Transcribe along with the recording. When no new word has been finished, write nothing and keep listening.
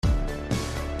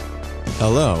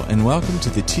Hello, and welcome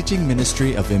to the teaching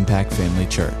ministry of Impact Family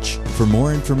Church. For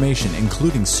more information,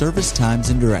 including service times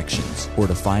and directions, or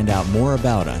to find out more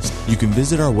about us, you can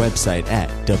visit our website at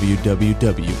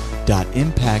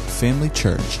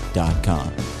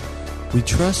www.impactfamilychurch.com. We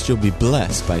trust you'll be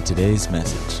blessed by today's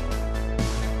message.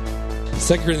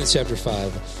 2 Corinthians chapter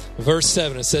 5, verse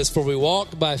 7, it says, "For we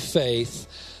walk by faith,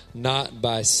 not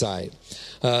by sight."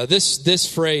 This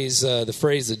phrase, the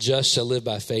phrase "the just shall live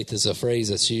by faith," is a phrase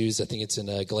that's used. I think it's in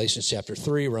Galatians chapter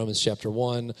 3, Romans chapter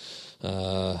 1,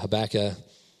 Habakkuk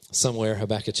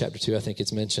chapter 2, I think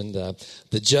it's mentioned.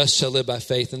 The just shall live by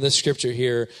faith. And this scripture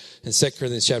here in 2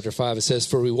 Corinthians chapter 5, it says,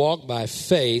 "For we walk by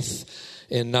faith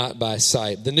and not by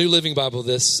sight." The New Living Bible,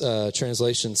 this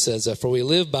translation says, "For we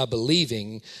live by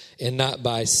believing and not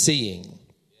by seeing."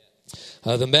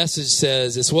 The Message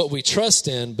says, "It's what we trust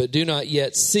in but do not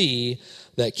yet see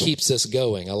that keeps us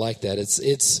going." I like that.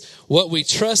 It's what we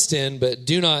trust in but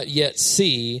do not yet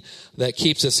see that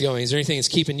keeps us going. Is there anything that's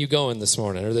keeping you going this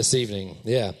morning or this evening?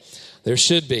 Yeah, there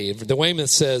should be. The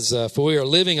Weymouth says, "For we are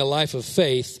living a life of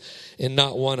faith and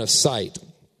not one of sight."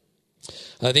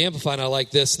 The Amplified, I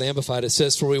like this. The Amplified, it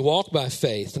says, "For we walk by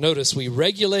faith." Notice, we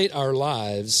regulate our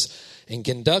lives and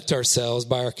conduct ourselves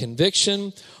by our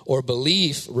conviction or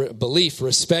belief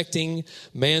respecting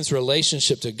man's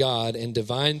relationship to God and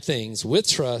divine things with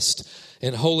trust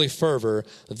and holy fervor.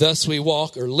 Thus we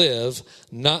walk or live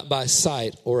not by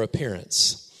sight or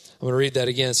appearance. I'm going to read that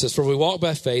again. It says, "For we walk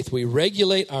by faith, we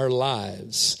regulate our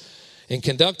lives and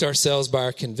conduct ourselves by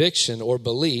our conviction or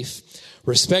belief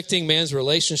respecting man's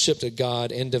relationship to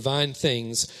God and divine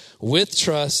things with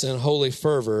trust and holy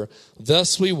fervor.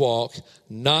 Thus we walk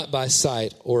not by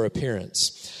sight or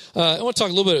appearance." I want to talk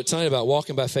a little bit tonight about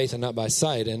walking by faith and not by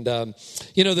sight. And,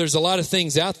 there's a lot of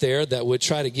things out there that would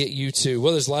try to get you to,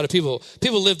 well, there's a lot of people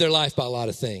live their life by a lot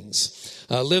of things.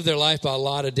 Live their life by a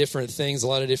lot of different things, a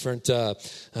lot of different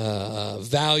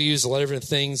values, a lot of different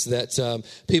things that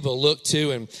people look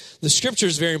to. And the scripture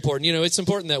is very important. It's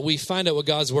important that we find out what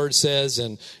God's word says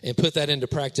and put that into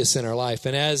practice in our life.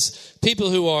 And as people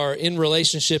who are in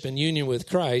relationship and union with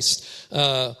Christ,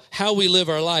 how we live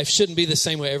our life shouldn't be the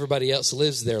same way everybody else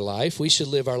lives their life. We should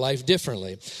live our life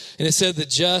differently. And it said the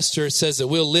just, or it says that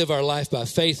we'll live our life by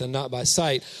faith and not by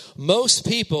sight. Most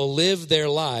people live their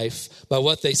life by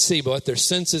what they see, by what their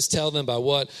senses tell them, by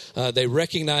what they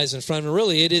recognize in front of them.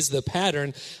 Really, it is the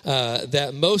pattern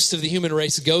that most of the human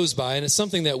race goes by, and it's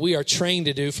something that we are trained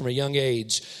to do from a young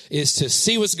age, is to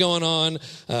see what's going on,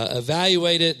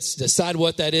 evaluate it, decide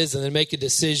what that is, and then make a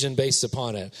decision based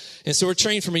upon it. And so we're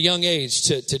trained from a young age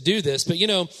to do this. But,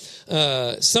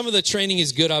 some of the training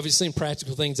is good, obviously, and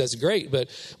practical things, that's great. But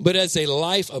as a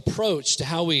life approach to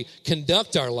how we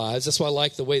conduct our lives, that's why I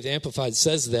like the way the Amplified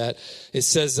says that. It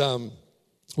says,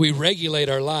 we regulate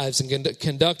our lives and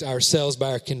conduct ourselves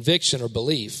by our conviction or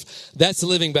belief. That's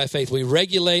living by faith. We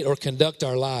regulate or conduct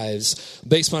our lives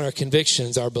based on our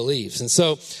convictions, our beliefs. And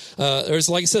so,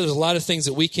 like I said, there's a lot of things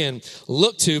that we can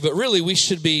look to, but really we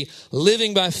should be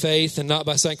living by faith and not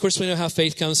by sight. Of course, we know how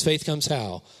faith comes. Faith comes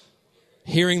how?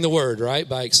 Hearing the word, right?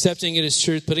 By accepting it as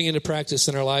truth, putting it into practice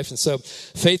in our life. And so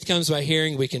faith comes by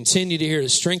hearing. We continue to hear, to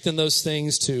strengthen those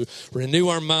things, to renew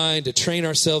our mind, to train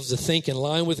ourselves to think in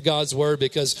line with God's word.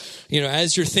 Because,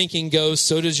 as your thinking goes,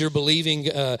 so does your believing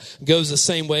goes the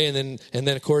same way. And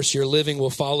then, of course, your living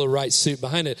will follow right suit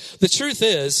behind it. The truth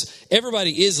is,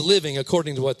 everybody is living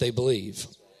according to what they believe.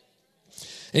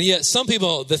 And yet some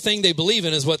people, the thing they believe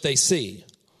in is what they see.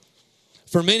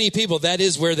 For many people, that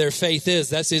is where their faith is.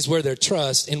 That is where their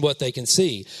trust in what they can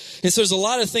see. And so there's a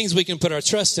lot of things we can put our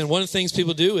trust in. One of the things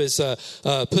people do is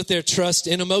put their trust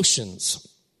in emotions.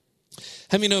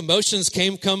 How many know emotions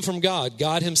come from God?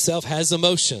 God himself has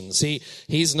emotions.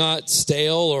 He's not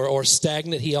stale or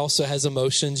stagnant. He also has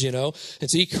emotions, And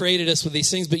so he created us with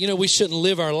these things. But, we shouldn't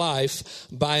live our life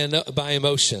by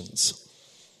emotions.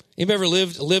 Anybody ever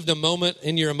lived a moment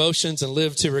in your emotions and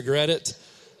lived to regret it?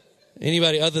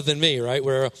 Anybody other than me, right?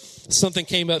 Where something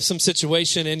came up, some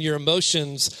situation, and your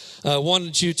emotions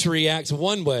wanted you to react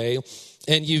one way,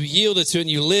 and you yielded to it, and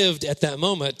you lived at that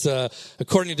moment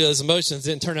according to those emotions. It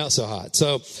didn't turn out so hot.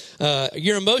 So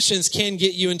your emotions can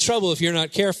get you in trouble if you're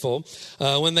not careful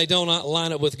when they do not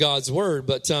line up with God's word.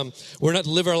 But we're not to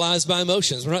live our lives by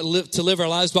emotions. We're not to live our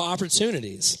lives by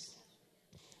opportunities.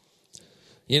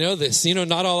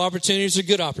 Not all opportunities are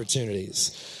good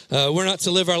opportunities. We're not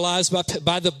to live our lives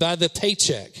by the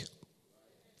paycheck,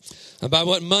 by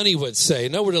what money would say.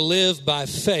 No, we're to live by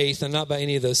faith and not by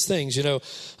any of those things.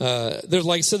 There's,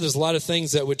 like I said, there's a lot of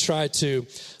things that would try to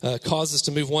cause us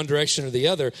to move one direction or the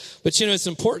other. But, it's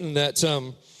important that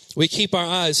We keep our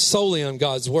eyes solely on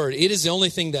God's word. It is the only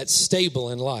thing that's stable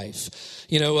in life.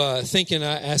 I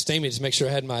asked Amy to make sure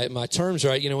I had my terms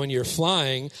right. When you're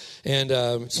flying, and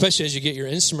especially as you get your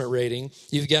instrument rating,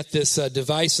 you've got this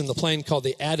device in the plane called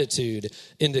the attitude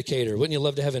indicator. Wouldn't you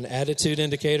love to have an attitude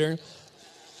indicator?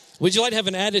 Would you like to have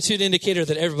an attitude indicator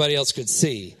that everybody else could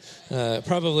see?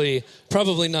 Probably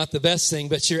not the best thing,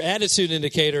 but your attitude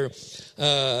indicator,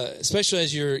 especially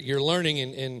as you're learning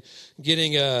and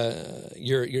getting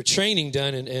your training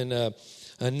done in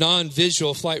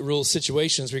non-visual flight rule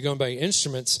situations where you're going by your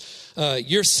instruments,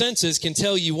 your senses can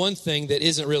tell you one thing that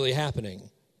isn't really happening.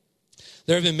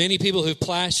 There have been many people who've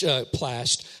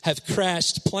have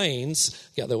crashed planes.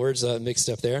 Got the words mixed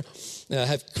up there.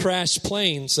 Have crashed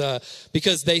planes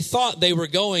because they thought they were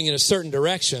going in a certain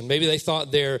direction. Maybe they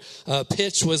thought their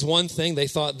pitch was one thing. They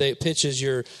thought pitch is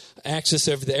your axis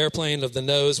of the airplane of the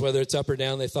nose, whether it's up or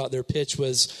down. They thought their pitch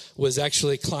was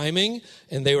actually climbing,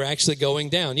 and they were actually going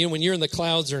down. When you're in the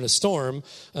clouds or in a storm,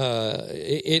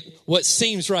 what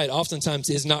seems right oftentimes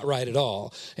is not right at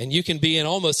all. And you can be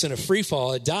almost in a free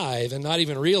fall, a dive, and not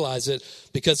even realize it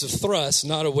because of thrust,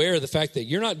 not aware of the fact that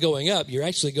you're not going up, you're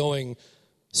actually going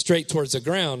straight towards the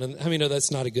ground. And how many know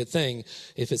that's not a good thing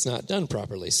if it's not done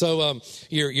properly? So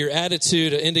your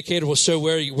attitude indicator will show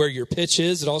where your pitch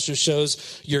is. It also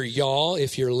shows your yaw,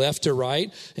 if you're left or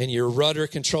right, and your rudder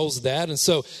controls that. And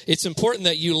so it's important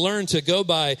that you learn to go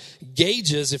by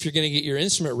gauges if you're going to get your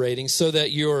instrument rating, so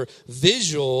that your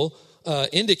visual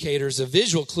indicators, the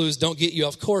visual clues, don't get you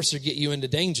off course or get you into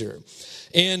danger.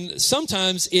 And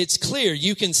sometimes it's clear,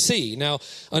 you can see. Now,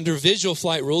 under visual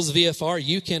flight rules, VFR,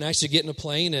 you can actually get in a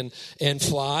plane and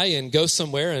fly and go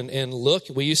somewhere and look.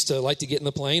 We used to like to get in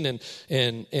the plane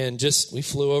and just, we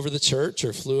flew over the church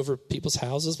or flew over people's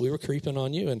houses. We were creeping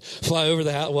on you and fly over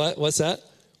the house. What's that?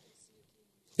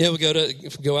 Yeah, we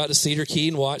go out to Cedar Key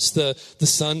and watch the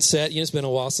sunset. It's been a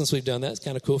while since we've done that. It's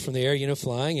kind of cool from the air,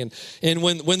 flying. And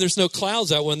when there's no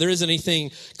clouds out, when there isn't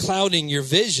anything clouding your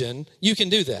vision, you can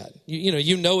do that.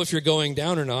 You know if you're going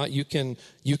down or not. You can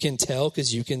tell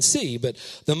because you can see. But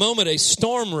the moment a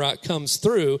storm rock comes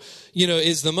through,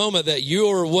 is the moment that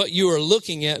what you are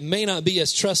looking at may not be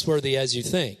as trustworthy as you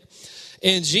think.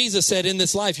 And Jesus said, in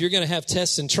this life, you're going to have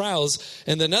tests and trials.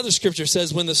 And another scripture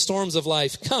says, when the storms of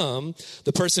life come,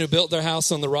 the person who built their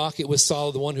house on the rock, it was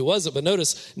solid, the one who wasn't. But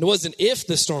notice, it wasn't if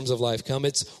the storms of life come,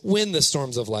 it's when the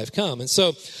storms of life come. And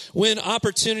so when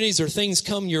opportunities or things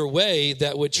come your way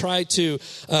that would try to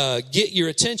get your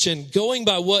attention, going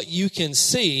by what you can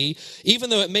see,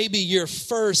 even though it may be your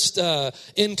first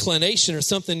inclination or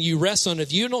something you rest on,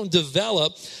 if you don't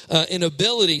develop an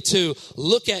ability to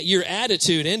look at your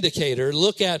attitude indicator,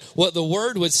 look at what the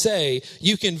word would say,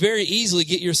 you can very easily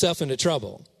get yourself into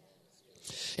trouble.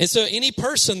 And so any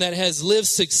person that has lived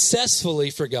successfully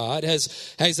for God,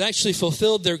 has actually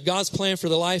fulfilled God's plan for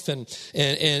their life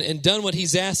and done what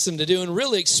he's asked them to do and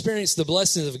really experienced the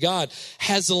blessings of God,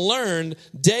 has learned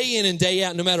day in and day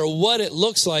out, no matter what it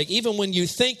looks like, even when you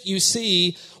think you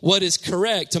see what is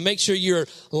correct, to make sure you're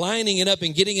lining it up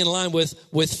and getting in line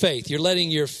with faith. You're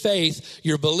letting your faith,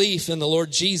 your belief in the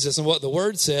Lord Jesus and what the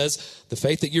word says, the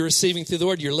faith that you're receiving through the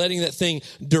word, you're letting that thing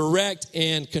direct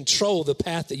and control the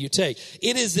path that you take.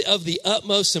 It is of the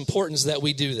utmost importance that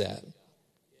we do that.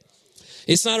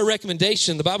 It's not a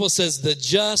recommendation. The Bible says the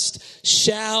just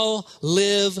shall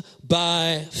live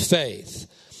by faith.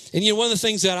 And one of the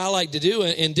things that I like to do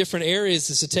in different areas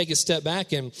is to take a step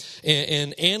back and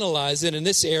analyze it. In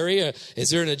this area, is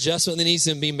there an adjustment that needs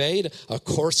to be made? A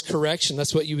course correction.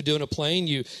 That's what you would do in a plane.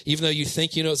 Even though you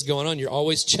think you know what's going on, you're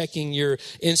always checking your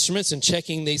instruments and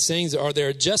checking these things. Are there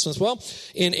adjustments? Well,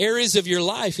 in areas of your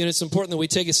life, it's important that we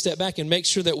take a step back and make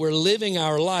sure that we're living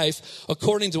our life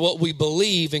according to what we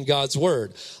believe in God's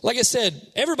word. Like I said,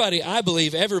 I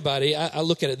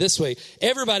look at it this way.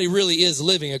 Everybody really is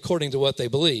living according to what they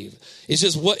believe. It's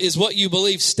just what you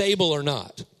believe stable or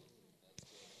not?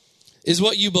 Is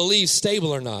what you believe stable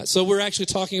or not? So we're actually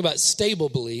talking about stable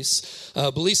beliefs,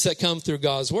 beliefs that come through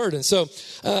God's word. And so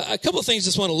a couple of things I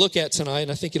just want to look at tonight,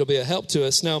 and I think it'll be a help to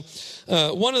us. Now,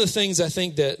 one of the things I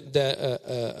think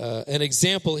that an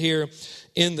example here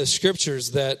in the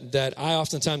scriptures that I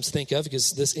oftentimes think of,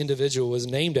 because this individual was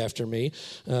named after me.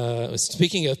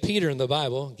 Speaking of Peter in the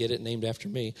Bible, get it, named after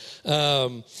me.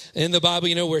 In the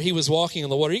Bible, where he was walking on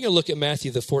the water. You're going to look at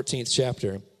Matthew, the 14th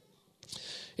chapter.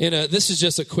 And this is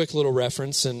just a quick little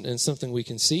reference and something we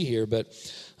can see here. But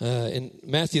in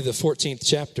Matthew, the 14th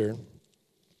chapter,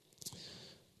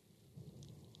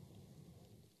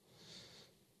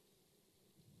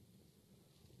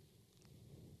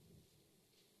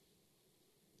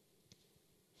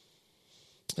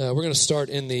 we're going to start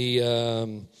in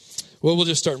the Well, we'll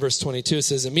just start in verse 22. It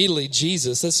says, immediately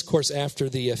Jesus, this is, of course, after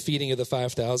the feeding of the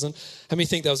 5,000. How many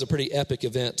think that was a pretty epic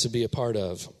event to be a part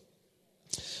of?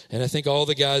 And I think all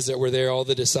the guys that were there, all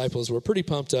the disciples, were pretty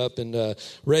pumped up and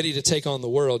ready to take on the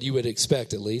world, you would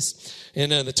expect at least.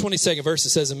 And the 22nd verse, it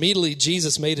says, immediately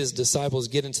Jesus made his disciples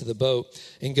get into the boat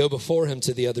and go before him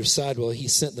to the other side while he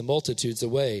sent the multitudes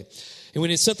away. And when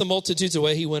he sent the multitudes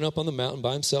away, he went up on the mountain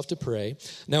by himself to pray.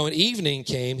 Now when evening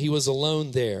came, he was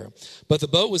alone there. But the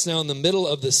boat was now in the middle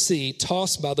of the sea,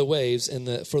 tossed by the waves,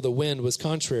 for the wind was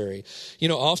contrary. You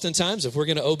know, oftentimes, if we're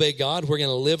going to obey God, we're going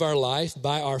to live our life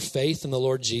by our faith in the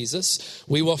Lord Jesus,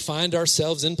 we will find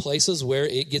ourselves in places where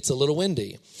it gets a little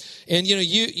windy. And, you know,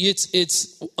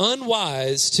 it's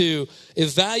unwise to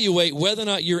evaluate whether or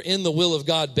not you're in the will of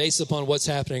God based upon what's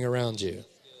happening around you.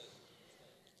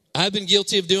 I've been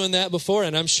guilty of doing that before,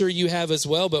 and I'm sure you have as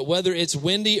well. But whether it's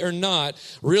windy or not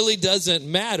really doesn't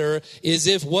matter, is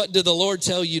if what did the Lord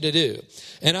tell you to do?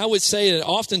 And I would say that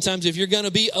oftentimes if you're going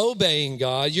to be obeying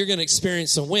God, you're going to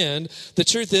experience some wind. The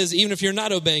truth is, even if you're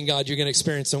not obeying God, you're going to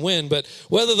experience some wind. But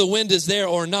whether the wind is there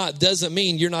or not doesn't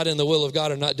mean you're not in the will of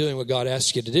God or not doing what God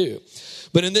asked you to do.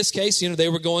 But in this case, you know, they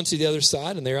were going to the other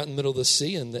side, and they were out in the middle of the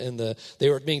sea, and they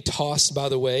were being tossed by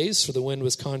the waves, for the wind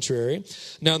was contrary.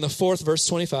 Now in the fourth, verse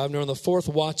 25, now on the fourth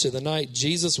watch of the night,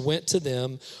 Jesus went to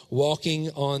them walking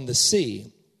on the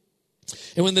sea.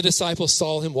 And when the disciples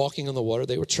saw him walking on the water,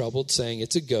 they were troubled, saying,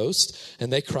 it's a ghost,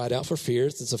 and they cried out for fear.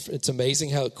 It's amazing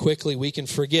how quickly we can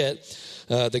forget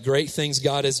the great things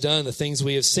God has done, the things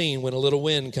we have seen when a little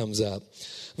wind comes up.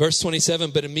 Verse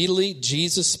 27, but immediately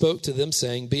Jesus spoke to them,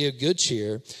 saying, be of good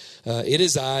cheer. It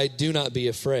is I, do not be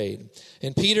afraid.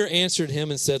 And Peter answered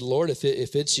him and said, Lord, if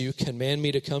it's you, command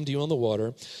me to come to you on the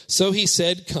water. So he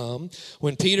said, come.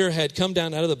 When Peter had come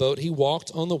down out of the boat, he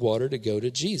walked on the water to go to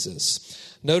Jesus.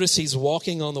 Notice he's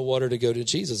walking on the water to go to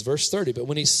Jesus. Verse 30, but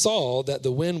when he saw that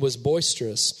the wind was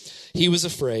boisterous, he was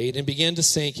afraid and began to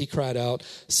sink. He cried out,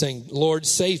 saying, Lord,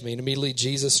 save me. And immediately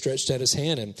Jesus stretched out his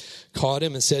hand and caught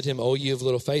him and said to him, oh, you of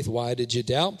little faith, why did you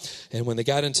doubt? And when they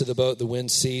got into the boat, the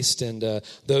wind ceased, and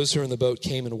those who were in the boat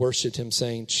came and worshiped him,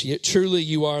 saying, truly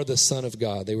you are the Son of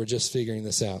God. They were just figuring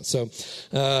this out. So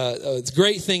a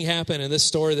great thing happened in this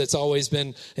story that's always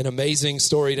been an amazing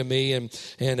story to me.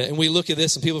 And we look at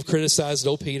this, and people have criticized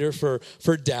old Peter for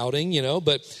doubting, you know,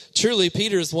 but truly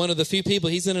Peter is one of the few people,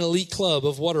 he's in an elite club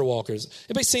of water walkers.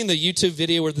 Anybody seen the YouTube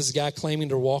video where this guy claiming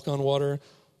to walk on water?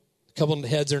 A couple of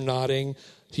heads are nodding.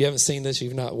 If you haven't seen this,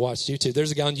 you've not watched YouTube.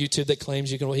 There's a guy on YouTube that claims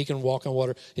he can walk on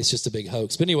water. It's just a big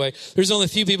hoax. But anyway, there's only a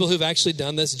few people who've actually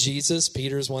done this. Jesus,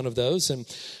 Peter is one of those. And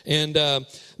as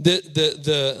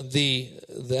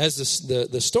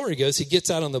the story goes, he gets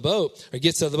out on the boat, or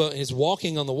gets out of the boat, and he's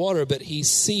walking on the water, but he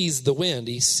sees the wind.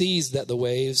 He sees that the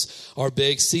waves are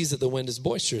big, sees that the wind is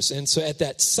boisterous. And so at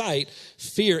that sight,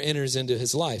 fear enters into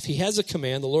his life. He has a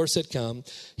command. The Lord said, come.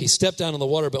 He stepped down on the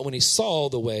water, but when he saw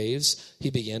the waves, he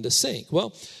began to sink.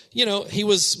 Well, you know,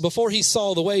 before he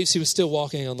saw the waves, he was still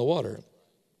walking on the water.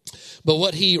 But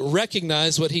what he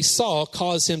recognized, what he saw,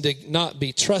 caused him to not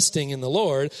be trusting in the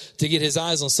Lord, to get his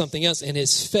eyes on something else, and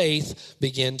his faith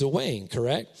began to wane,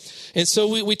 correct? And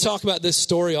so we talk about this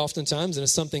story oftentimes, and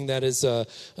it's something that is a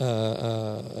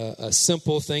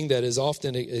simple thing that is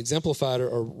often exemplified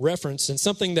or referenced, and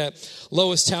something that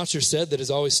Lois Toucher said that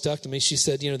has always stuck to me. She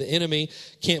said, you know, the enemy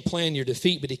can't plan your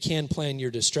defeat, but he can plan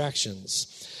your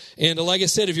distractions. And like I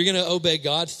said, if you're going to obey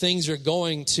God, things are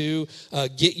going to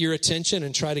get your attention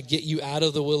and try to get you out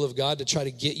of the will of God, to try to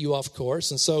get you off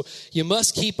course. And so you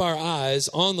must keep our eyes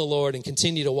on the Lord and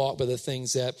continue to walk by the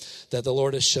things that the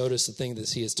Lord has showed us, the thing that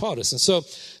he has taught us. And so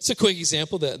it's a quick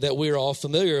example that we're all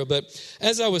familiar with. But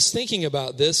as I was thinking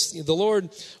about this, the Lord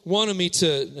wanted me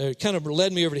to kind of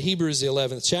led me over to Hebrews, the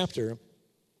 11th chapter.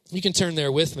 You can turn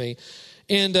there with me.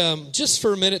 And just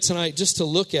for a minute tonight, just to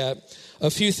look at a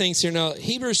few things here. Now,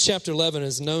 Hebrews chapter 11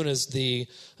 is known as the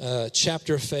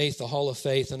chapter of faith, the hall of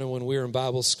faith. I know when we were in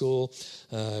Bible school,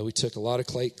 we took a lot of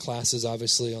classes,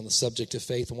 obviously, on the subject of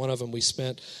faith. And one of them, we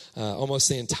spent almost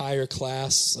the entire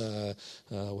class,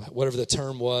 whatever the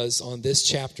term was, on this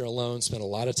chapter alone. Spent a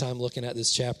lot of time looking at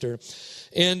this chapter.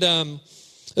 And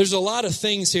there's a lot of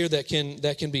things here that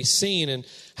can be seen. And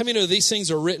how many know these things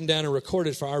are written down and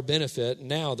recorded for our benefit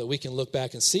now that we can look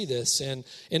back and see this and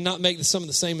not make some of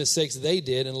the same mistakes they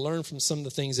did, and learn from some of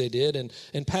the things they did,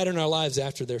 and pattern our lives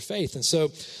after their faith. And so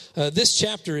this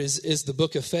chapter is the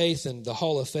book of faith and the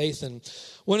hall of faith. And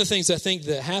one of the things I think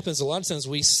that happens a lot of times,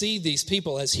 we see these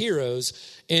people as heroes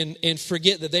and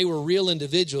forget that they were real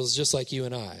individuals just like you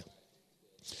and I.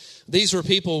 These were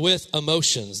people with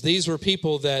emotions. These were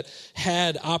people that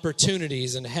had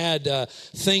opportunities and had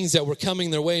things that were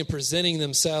coming their way and presenting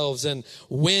themselves, and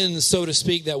winds, so to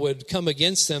speak, that would come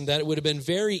against them, that it would have been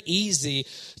very easy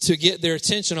to get their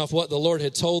attention off what the Lord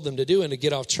had told them to do and to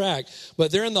get off track.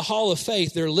 But they're in the hall of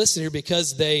faith. They're listed here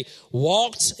because they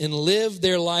walked and lived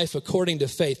their life according to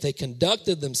faith. They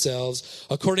conducted themselves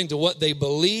according to what they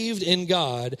believed in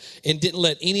God and didn't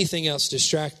let anything else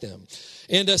distract them.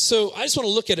 And so I just want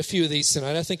to look at a few of these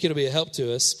tonight. I think it'll be a help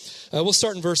to us. We'll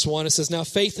start in verse 1. It says, "Now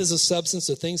faith is a substance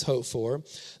of things hoped for,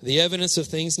 the evidence of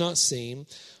things not seen.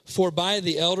 For by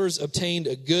the elders obtained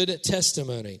a good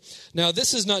testimony." Now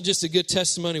this is not just a good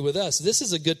testimony with us. This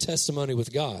is a good testimony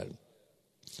with God.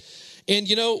 And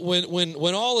you know,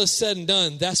 when all is said and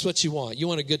done, that's what you want. You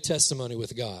want a good testimony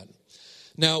with God.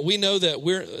 Now, we know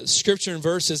that Scripture and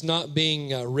verse is not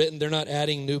being written. They're not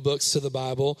adding new books to the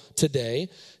Bible today.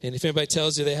 And if anybody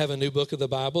tells you they have a new book of the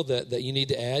Bible that you need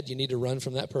to add, you need to run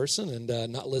from that person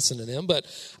and not listen to them. But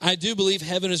I do believe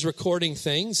heaven is recording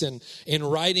things and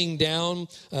writing down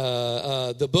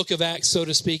the book of Acts, so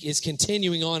to speak, is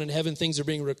continuing on in heaven. Things are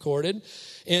being recorded.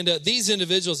 And these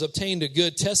individuals obtained a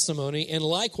good testimony. And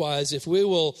likewise, if we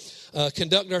will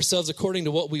conduct ourselves according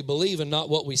to what we believe and not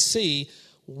what we see,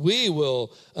 we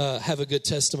will have a good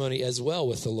testimony as well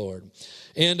with the Lord.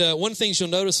 And one of the things you'll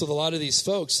notice with a lot of these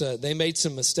folks, they made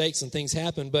some mistakes and things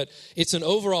happened, but it's an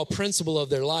overall principle of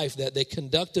their life that they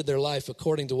conducted their life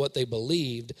according to what they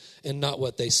believed and not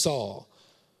what they saw.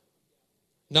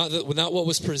 Not what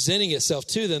was presenting itself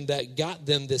to them that got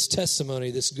them this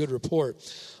testimony, this good report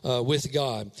with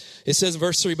God. It says in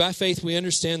verse 3, "By faith we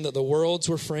understand that the worlds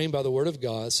were framed by the word of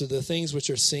God, so the things which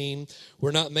are seen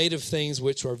were not made of things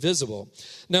which are visible."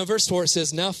 Now in verse 4 it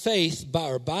says, "Now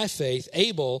by faith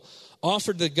Abel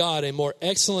offered to God a more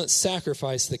excellent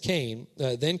sacrifice than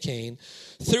Cain,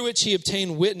 through which he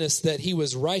obtained witness that he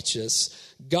was righteous,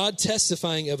 God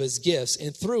testifying of his gifts,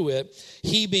 and through it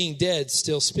he being dead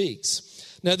still speaks."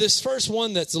 Now, this first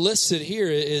one that's listed here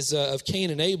is of Cain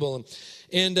and Abel.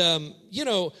 And you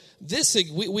know,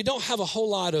 we don't have a whole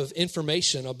lot of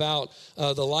information about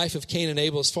the life of Cain and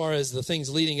Abel as far as the things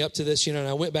leading up to this. You know, and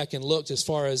I went back and looked as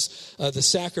far as the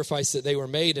sacrifice that they were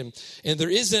made. And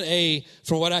there isn't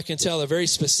from what I can tell, a very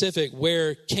specific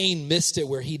where Cain missed it,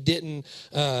 where he didn't,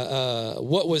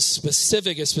 what was a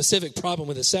specific problem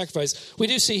with the sacrifice. We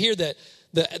do see here that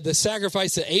the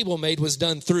sacrifice that Abel made was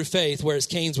done through faith, whereas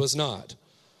Cain's was not.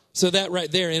 So that right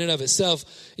there in and of itself,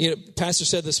 you know, Pastor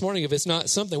said this morning, if it's not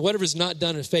something, whatever is not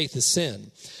done in faith is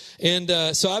sin. And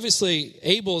so obviously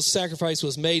Abel's sacrifice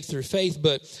was made through faith,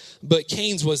 but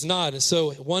Cain's was not. And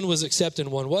so one was accepted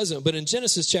and one wasn't. But in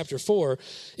Genesis chapter 4,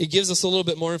 it gives us a little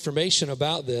bit more information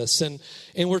about this. And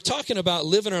we're talking about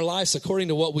living our lives according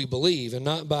to what we believe and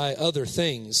not by other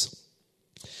things.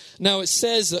 Now, it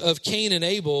says of Cain and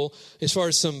Abel, as far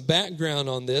as some background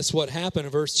on this, what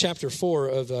happened in chapter 4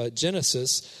 of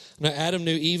Genesis. Now, Adam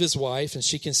knew Eve, his wife, and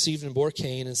she conceived and bore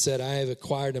Cain and said, "I have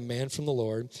acquired a man from the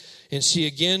Lord." And she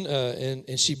again,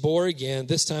 and she bore again,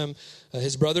 this time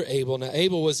his brother Abel. Now,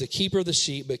 Abel was the keeper of the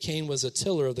sheep, but Cain was a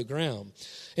tiller of the ground.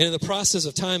 And in the process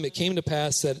of time, it came to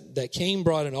pass that Cain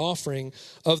brought an offering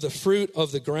of the fruit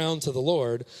of the ground to the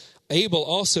Lord. Abel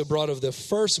also brought of the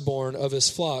firstborn of his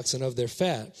flocks and of their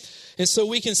fat. And so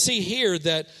we can see here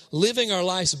that living our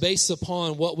lives based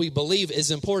upon what we believe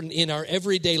is important in our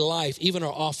everyday life, even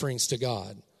our offerings to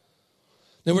God.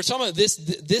 Now we're talking about this.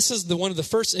 This is one of the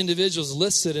first individuals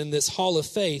listed in this hall of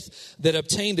faith that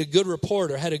obtained a good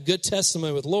report or had a good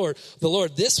testimony with the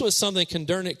Lord. This was something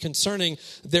concerning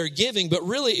their giving, but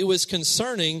really it was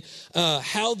concerning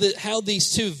how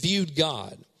these two viewed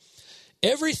God.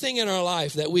 Everything in our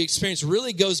life that we experience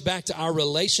really goes back to our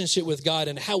relationship with God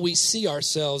and how we see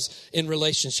ourselves in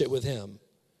relationship with Him.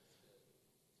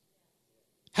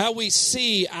 How we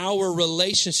see our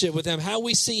relationship with Him, how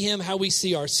we see Him, how we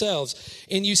see ourselves.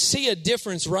 And you see a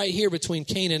difference right here between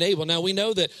Cain and Abel. Now we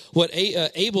know that what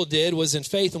Abel did was in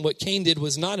faith and what Cain did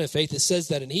was not in faith. It says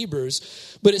that in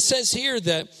Hebrews. But it says here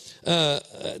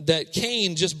that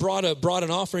Cain just brought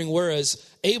an offering, whereas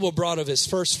Abel brought of his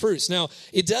first fruits. Now,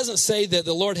 it doesn't say that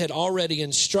the Lord had already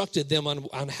instructed them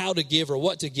on how to give or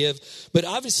what to give, but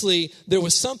obviously there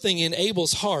was something in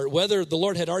Abel's heart, whether the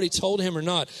Lord had already told him or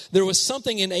not, there was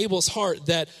something in Abel's heart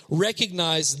that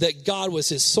recognized that God was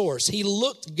his source. He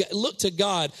looked to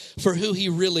God for who He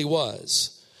really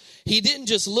was. He didn't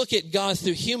just look at God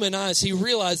through human eyes. He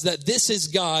realized that this is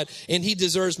God and He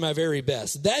deserves my very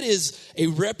best. That is a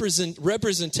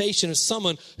representation of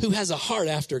someone who has a heart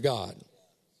after God.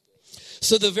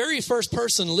 So the very first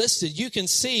person listed, you can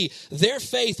see their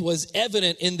faith was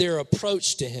evident in their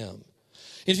approach to Him.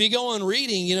 If you go on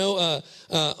reading, on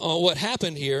what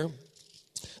happened here,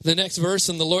 the next verse,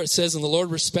 and the Lord says, and the Lord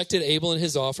respected Abel and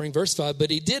his offering, verse 5, but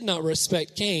he did not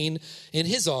respect Cain and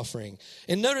his offering.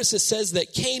 And notice it says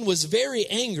that Cain was very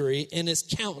angry and his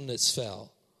countenance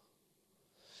fell.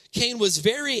 Cain was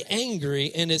very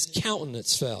angry and his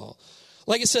countenance fell.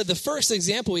 Like I said, the first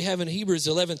example we have in Hebrews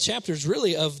 11th chapter is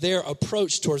really of their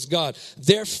approach towards God,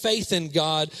 their faith in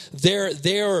God,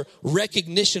 their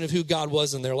recognition of who God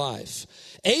was in their life.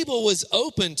 Abel was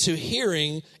open to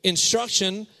hearing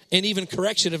instruction and even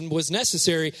correction if it was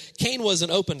necessary. Cain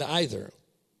wasn't open to either.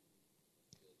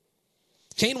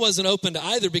 Cain wasn't open to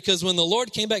either because when the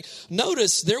Lord came back,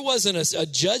 notice there wasn't a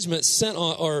judgment sent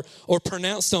on or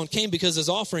pronounced on Cain because his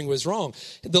offering was wrong.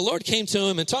 The Lord came to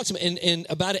him and talked to him and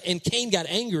about it, and Cain got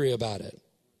angry about it.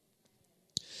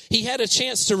 He had a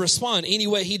chance to respond any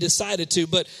way he decided to,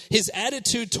 but his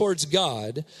attitude towards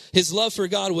God, his love for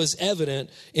God was evident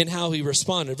in how he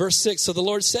responded. Verse 6, so the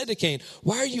Lord said to Cain,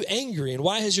 why are you angry and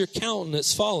why has your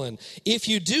countenance fallen? If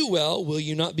you do well, will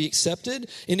you not be accepted?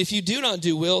 And if you do not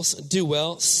do well,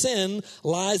 sin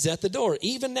lies at the door.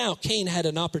 Even now, Cain had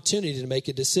an opportunity to make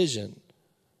a decision.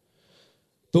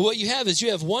 But what you have is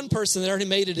you have one person that already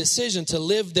made a decision to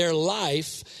live their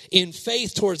life in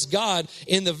faith towards God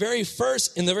in the very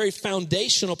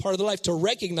foundational part of their life, to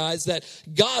recognize that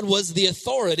God was the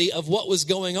authority of what was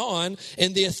going on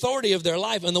and the authority of their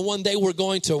life and the one they were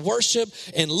going to worship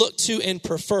and look to and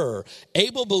prefer.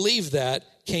 Abel believed that,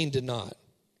 Cain did not.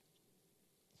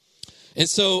 And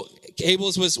so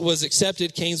Abel's was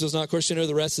accepted. Cain's was not. Of course, you know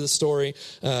the rest of the story.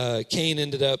 Cain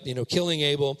ended up, killing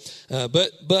Abel.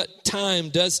 But time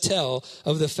does tell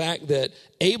of the fact that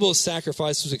Abel's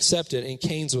sacrifice was accepted and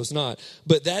Cain's was not.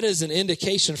 But that is an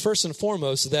indication, first and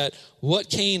foremost, that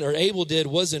what Cain or Abel did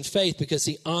was in faith because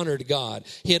he honored God.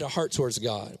 He had a heart towards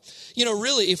God.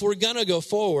 Really, if we're going to go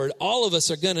forward, all of us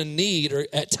are going to need, or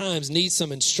at times need,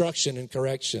 some instruction and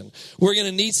correction. We're going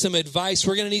to need some advice.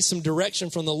 We're going to need some direction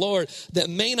from the Lord that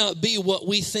may not be what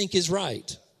we think is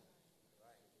right.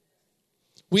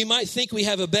 We might think we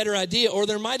have a better idea, or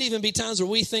there might even be times where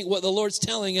we think what the Lord's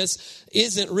telling us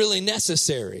isn't really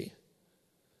necessary.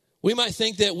 We might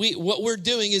think that what we're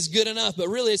doing is good enough, but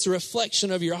really it's a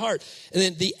reflection of your heart. And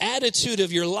then the attitude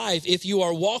of your life, if you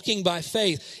are walking by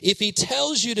faith, if he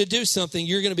tells you to do something,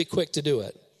 you're going to be quick to do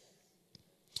it.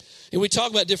 And we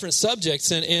talk about different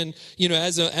subjects, and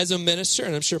as a minister,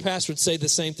 and I'm sure pastor would say the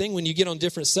same thing, when you get on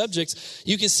different subjects,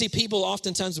 you can see people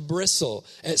oftentimes bristle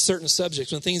at certain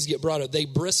subjects. When things get brought up, they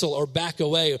bristle or back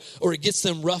away, or it gets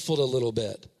them ruffled a little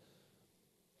bit.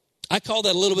 I call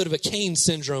that a little bit of a Cain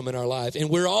syndrome in our life, and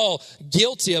we're all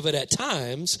guilty of it at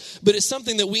times, but it's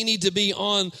something that we need to be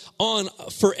on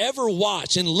forever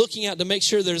watch and looking out to make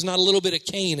sure there's not a little bit of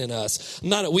Cain in us.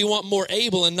 We want more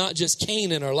Abel and not just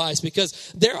Cain in our lives,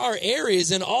 because there are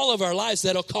areas in all of our lives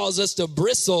that'll cause us to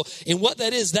bristle, and what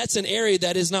that is, that's an area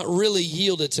that is not really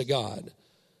yielded to God.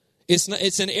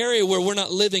 It's an area where we're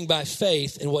not living by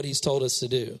faith in what he's told us to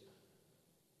do.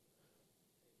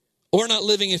 Or not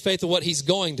living in faith of what he's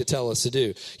going to tell us to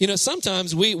do.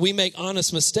 Sometimes we make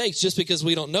honest mistakes just because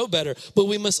we don't know better, but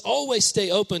we must always stay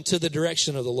open to the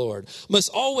direction of the Lord. Must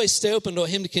always stay open to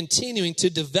him continuing to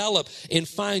develop and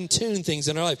fine-tune things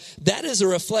in our life. That is a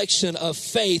reflection of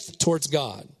faith towards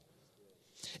God.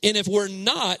 And if we're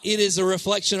not, it is a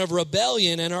reflection of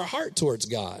rebellion in our heart towards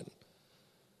God.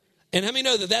 And how many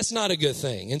know that that's not a good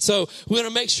thing? And so we want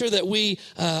to make sure that we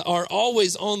are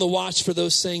always on the watch for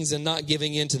those things and not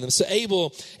giving in to them. So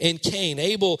Abel and Cain.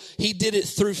 Abel, he did it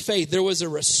through faith. There was a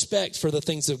respect for the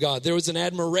things of God. There was an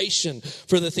admiration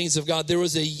for the things of God. There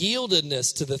was a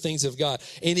yieldedness to the things of God.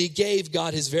 And he gave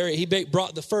God he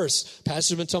brought the first.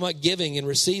 Pastor's been talking about giving and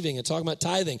receiving and talking about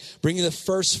tithing, bringing the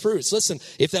first fruits. Listen,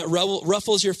 if that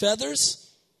ruffles your feathers,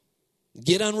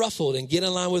 get unruffled and get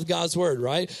in line with God's word,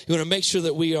 right? You want to make sure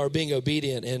that we are being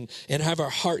obedient and have our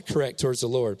heart correct towards the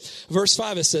Lord. Verse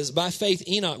 5, it says, by faith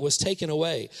Enoch was taken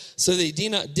away, so that he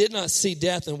did not see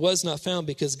death and was not found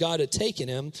because God had taken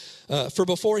him. For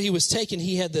before he was taken,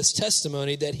 he had this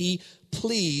testimony that he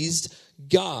pleased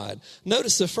God.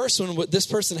 Notice the first one, this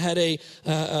person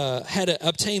had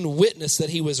obtained witness that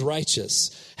he was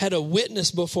righteous, had a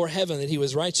witness before heaven that he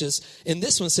was righteous. And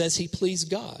this one says he pleased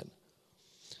God.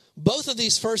 Both of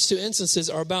these first two instances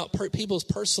are about people's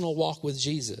personal walk with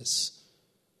Jesus.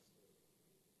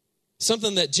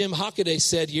 Something that Jim Hockaday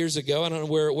said years ago, I don't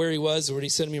know where he was, or what he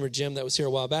said to me, or Jim that was here a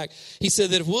while back. He said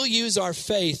that if we'll use our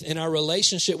faith and our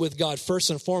relationship with God first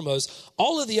and foremost,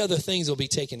 all of the other things will be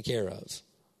taken care of.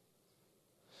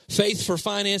 Faith for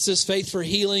finances, faith for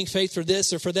healing, faith for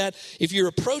this or for that. If you're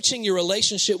approaching your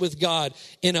relationship with God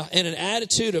in an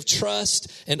attitude of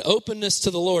trust and openness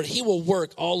to the Lord, he will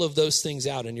work all of those things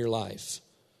out in your life.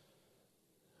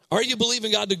 Are you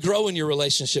believing God to grow in your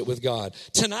relationship with God?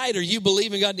 Tonight, are you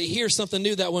believing God to hear something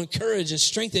new that will encourage and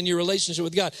strengthen your relationship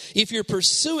with God? If you're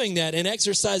pursuing that and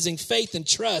exercising faith and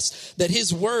trust that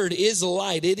his word is a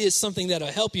light, it is something that will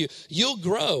help you, you'll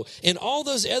grow. And all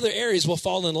those other areas will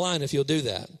fall in line if you'll do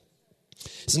that.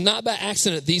 It's not by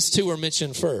accident these two are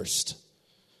mentioned first.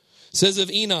 It says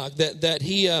of Enoch that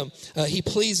he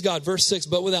pleased God. Verse 6,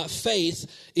 but without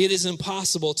faith it is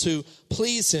impossible to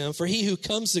please him. For he who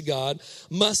comes to God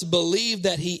must believe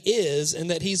that he is, and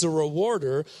that he's a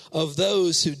rewarder of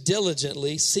those who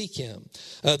diligently seek him.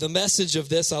 The message of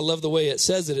this, I love the way it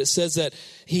says it. It says that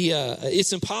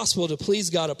it's impossible to please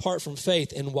God apart from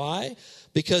faith. And why?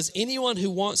 Because anyone who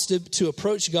wants to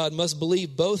approach God must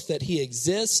believe both that he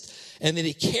exists and that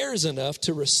he cares enough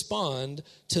to respond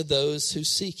to those who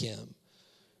seek him.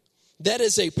 That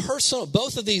is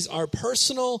both of these are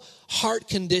personal heart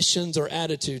conditions or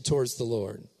attitude towards the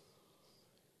Lord.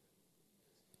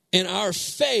 And our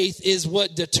faith is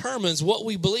what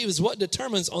we believe is what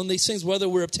determines on these things whether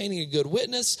we're obtaining a good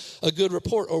witness, a good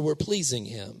report, or we're pleasing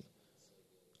him.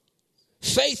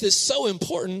 Faith is so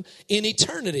important in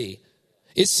eternity.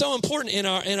 It's so important in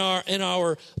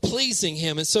our pleasing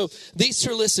him. And so these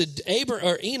two are listed.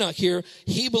 Enoch here,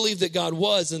 he believed that God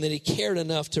was and that he cared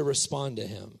enough to respond to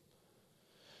him.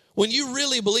 When you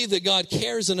really believe that God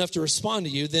cares enough to respond to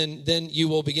you, then you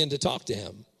will begin to talk to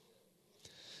him.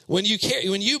 When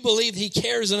you believe he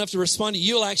cares enough to respond to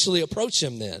you, you'll actually approach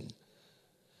him then.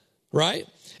 Right?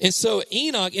 And so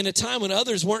Enoch, in a time when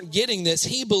others weren't getting this,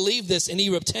 he believed this and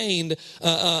he obtained,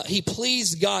 he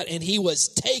pleased God and he was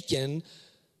taken.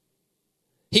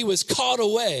 He was caught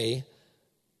away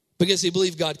because he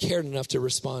believed God cared enough to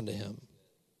respond to him.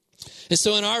 And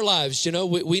so in our lives,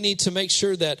 we need to make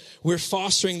sure that we're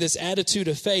fostering this attitude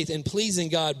of faith and pleasing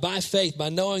God by faith, by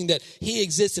knowing that he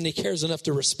exists and he cares enough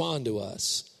to respond to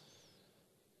us.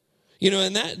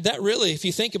 And that really, if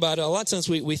you think about it, a lot of times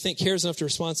we think cares enough to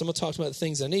respond. Someone talks about the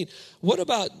things I need. What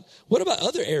about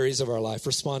other areas of our life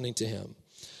responding to him?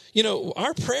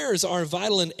 Our prayers are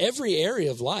vital in every area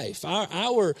of life.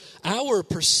 Our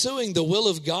pursuing the will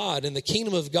of God and the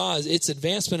kingdom of God, its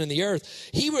advancement in the earth,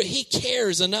 he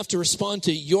cares enough to respond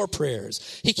to your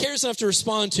prayers. He cares enough to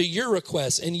respond to your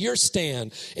requests and your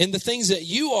stand and the things that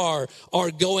you are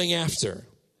going after.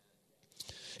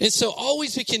 And so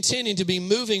always be continuing to be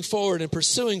moving forward and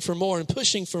pursuing for more and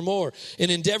pushing for more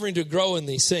and endeavoring to grow in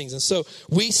these things. And so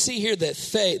we see here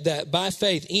that by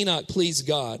faith Enoch pleased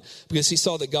God because he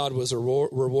saw that God was a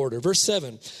rewarder. Verse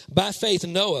 7, by faith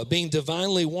Noah, being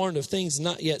divinely warned of things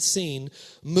not yet seen,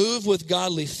 moved with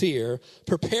godly fear,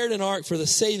 prepared an ark for the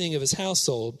saving of his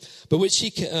household, by which he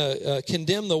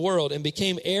condemned the world and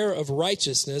became heir of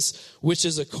righteousness, which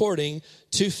is according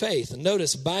to faith.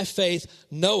 Notice, by faith,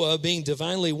 Noah, being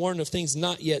divinely warned of things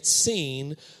not yet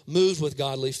seen, moved with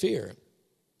godly fear.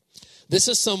 This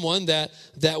is someone that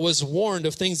was warned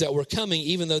of things that were coming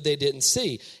even though they didn't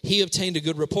see. He obtained a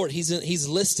good report. He's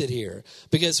listed here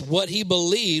because what he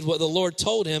believed, what the Lord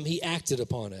told him, he acted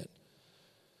upon it.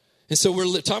 And so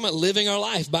we're talking about living our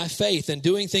life by faith and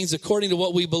doing things according to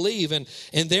what we believe. And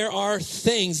there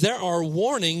are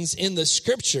warnings in the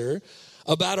scripture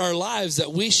about our lives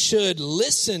that we should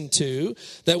listen to,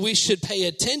 that we should pay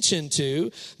attention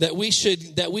to, that we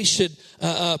should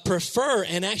prefer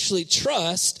and actually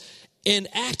trust and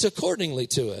act accordingly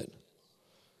to it.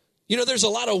 There's a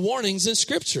lot of warnings in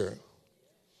Scripture.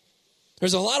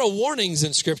 There's a lot of warnings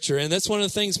in Scripture, and that's one of the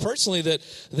things personally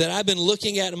that I've been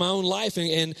looking at in my own life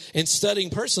and studying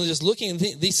personally, just looking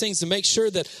at these things to make sure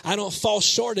that I don't fall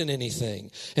short in anything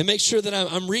and make sure that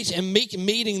I'm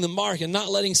meeting the mark and not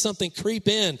letting something creep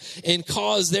in and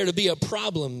cause there to be a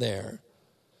problem there.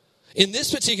 In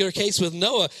this particular case with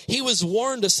Noah, he was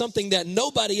warned of something that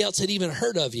nobody else had even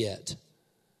heard of yet.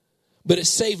 But it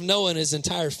saved Noah and his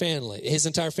entire family.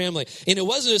 And it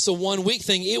wasn't just a 1 week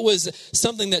thing. It was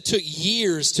something that took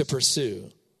years to pursue.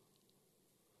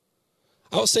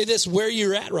 I will say this, where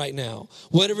you're at right now,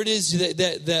 whatever it is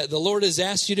that the Lord has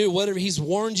asked you to do, whatever he's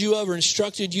warned you of or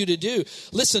instructed you to do,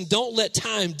 listen, don't let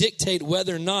time dictate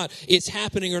whether or not it's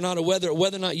happening or not, or whether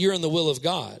or not you're in the will of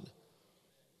God.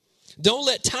 Don't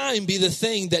let time be the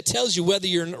thing that tells you whether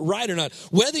you're right or not.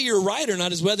 Whether you're right or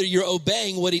not is whether you're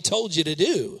obeying what he told you to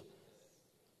do.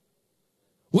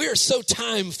 We are so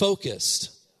time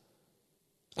focused.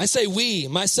 I say we,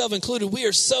 myself included, we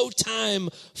are so time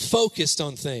focused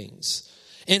on things.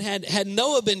 And had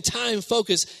Noah been time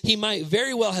focused, he might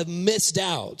very well have missed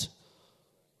out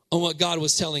on what God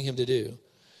was telling him to do.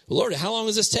 Lord, how long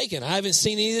has this taken? I haven't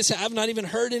seen any of this. I've not even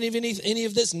heard any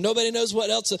of this. Nobody knows what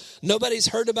else. Nobody's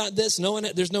heard about this.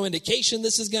 There's no indication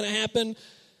this is going to happen.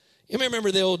 You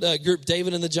remember the old group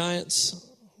David and the Giants?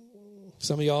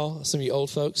 Some of you old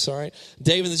folks, sorry.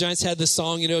 David and the Giants had this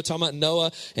song, talking about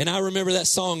Noah. And I remember that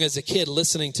song as a kid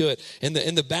listening to it. In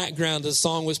the background, the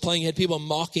song was playing, had people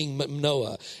mocking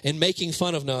Noah and making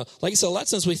fun of Noah. Like I said, a lot of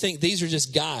times we think these are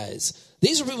just guys.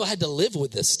 These are people who had to live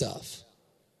with this stuff.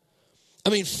 I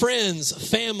mean, friends,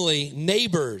 family,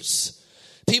 neighbors,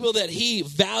 people that he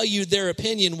valued their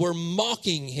opinion were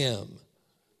mocking him.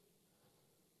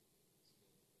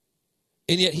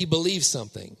 And yet he believed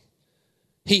something.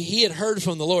 He had heard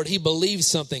from the Lord. He believed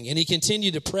something, and he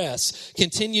continued to press,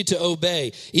 continued to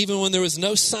obey, even when there was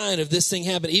no sign of this thing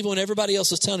happening, even when everybody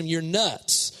else was telling him, you're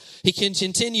nuts. He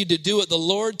continued to do what the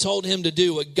Lord told him to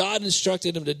do, what God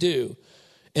instructed him to do.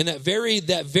 And that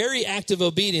very act of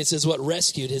obedience is what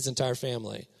rescued his entire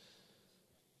family.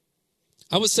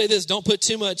 I would say this, don't put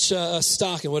too much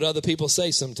stock in what other people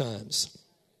say sometimes.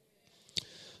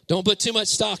 Don't put too much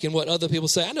stock in what other people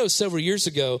say. I know several years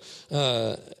ago,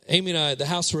 Amy and I, the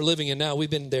house we're living in now, we've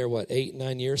been there, 8,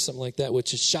 9 years, something like that,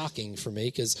 which is shocking for me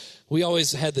because we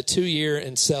always had the 2-year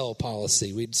and sell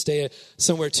policy. We'd stay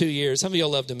somewhere 2 years. How many of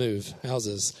y'all love to move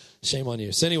houses? Shame on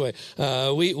you. So anyway,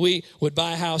 we would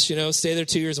buy a house, stay there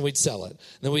 2 years and we'd sell it.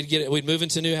 Then we'd move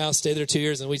into a new house, stay there 2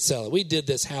 years and we'd sell it. We did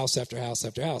this house after house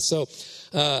after house. So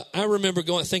I remember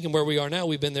thinking where we are now.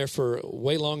 We've been there for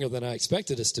way longer than I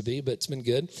expected us to be, but it's been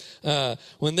good.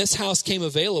 When this house came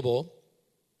available,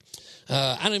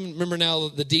 I don't even remember now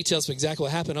the details of exactly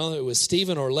what happened. It was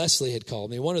Stephen or Leslie had called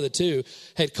me. One of the two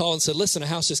had called and said, listen, a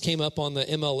house just came up on the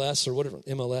MLS or whatever,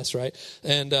 MLS, right?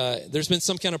 And there's been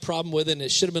some kind of problem with it, and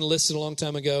it should have been listed a long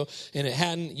time ago, and it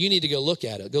hadn't. You need to go look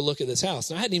at it. Go look at this house.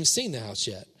 And I hadn't even seen the house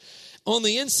yet. On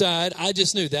the inside, I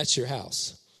just knew that's your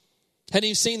house. Hadn't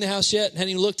even seen the house yet, hadn't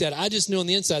even looked at it. I just knew on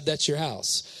the inside that's your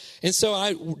house. And so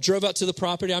I drove out to the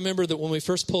property. I remember that when we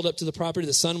first pulled up to the property,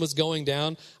 the sun was going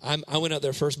down. I went out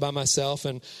there first by myself,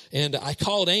 and I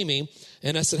called Amy,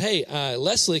 and I said, hey,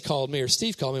 Leslie called me, or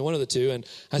Steve called me, one of the two, and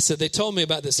I said, they told me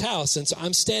about this house, and so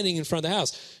I'm standing in front of the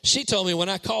house. She told me when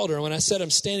I called her, when I said I'm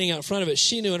standing out in front of it,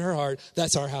 she knew in her heart,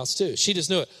 that's our house too. She just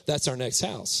knew it. That's our next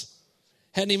house.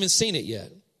 Hadn't even seen it yet.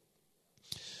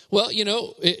 Well,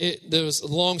 there was a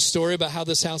long story about how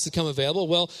this house had come available.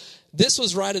 Well, this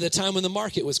was right at the time when the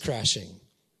market was crashing.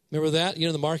 Remember that?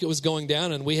 The market was going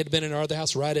down, and we had been in our other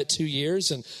house right at 2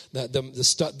 years, and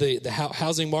the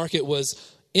housing market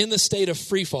was in the state of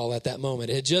free fall at that moment.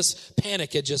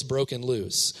 Panic had just broken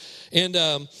loose. And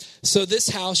so this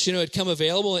house, had come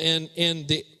available, and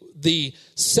the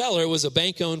seller was a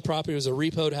bank-owned property. It was a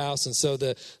repoed house, and so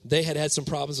they had some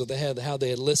problems with how they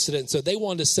had listed it, and so they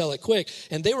wanted to sell it quick,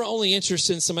 and they were only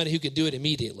interested in somebody who could do it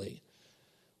immediately.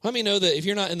 How many know that if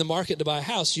you're not in the market to buy a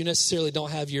house, you necessarily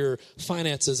don't have your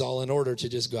finances all in order to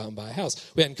just go out and buy a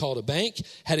house? We hadn't called a bank,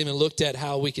 hadn't even looked at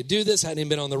how we could do this, hadn't even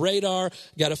been on the radar.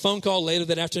 Got a phone call later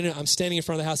that afternoon. I'm standing in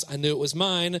front of the house. I knew it was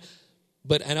mine,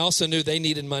 but I also knew they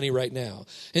needed money right now.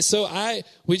 And so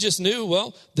we just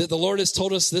knew, that the Lord has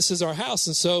told us this is our house.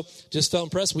 And so just felt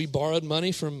impressed. We borrowed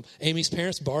money from Amy's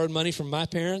parents, borrowed money from my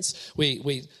parents.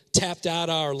 We tapped out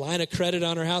our line of credit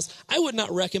on our house. I would not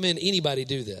recommend anybody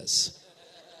do this.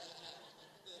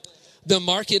 The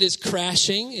market is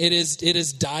crashing. It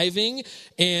is diving,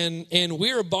 and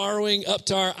we're borrowing up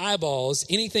to our eyeballs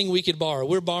anything we could borrow.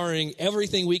 We're borrowing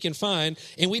everything we can find,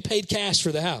 and we paid cash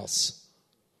for the house.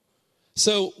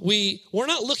 So we're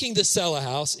not looking to sell a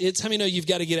house. It's how many know you've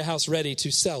got to get a house ready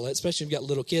to sell it, especially if you've got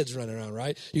little kids running around,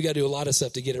 right? You got to do a lot of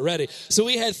stuff to get it ready. So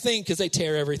we had things because they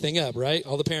tear everything up, right?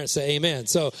 All the parents say amen.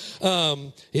 So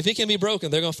if it can be broken,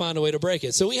 they're going to find a way to break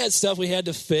it. So we had stuff we had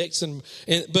to fix,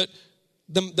 but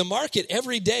the market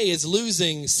every day is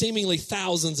losing seemingly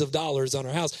thousands of dollars on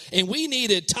our house. And we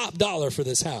needed top dollar for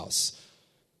this house.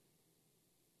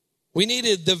 We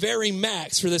needed the very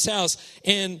max for this house.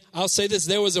 And I'll say this,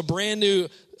 there was a brand new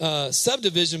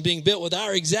subdivision being built with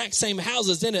our exact same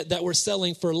houses in it that were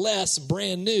selling for less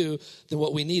brand new than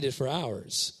what we needed for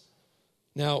ours.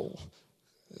 Now,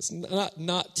 it's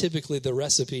not typically the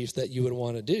recipes that you would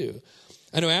want to do.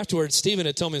 I know afterwards, Stephen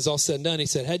had told me it was all said and done. He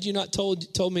said, had you not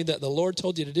told me that the Lord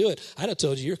told you to do it, I'd have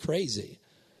told you you're crazy.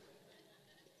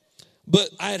 But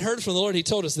I had heard from the Lord. He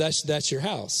told us that's your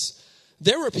house.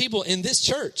 There were people in this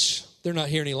church. They're not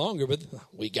here any longer, but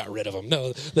we got rid of them.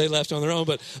 No, they left on their own.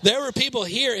 But there were people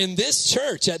here in this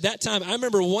church at that time. I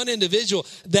remember one individual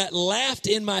that laughed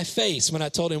in my face when I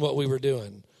told him what we were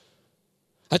doing.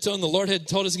 I told him the Lord had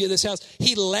told us to get this house.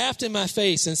 He laughed in my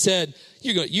face and said,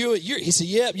 he said,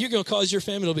 yeah, you're going to cause your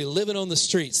family to be living on the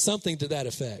streets, something to that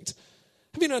effect.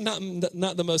 I mean,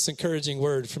 not the most encouraging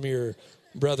word from your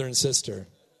brother and sister.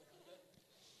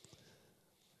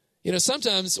 You know,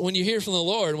 sometimes when you hear from the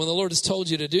Lord, when the Lord has told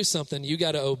you to do something, you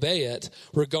got to obey it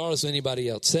regardless of what anybody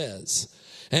else says.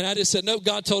 And I just said, nope,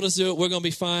 God told us to do it. We're going to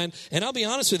be fine. And I'll be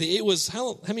honest with you, it was,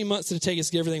 how many months did it take us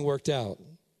to get everything worked out?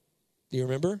 Do you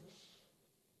remember?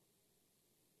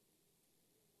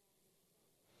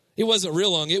 It wasn't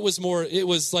real long. It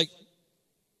was like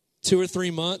 2 or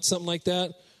 3 months, something like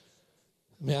that.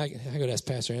 I mean, I go to ask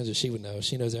Pastor Angela. She would know.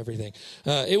 She knows everything.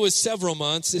 It was several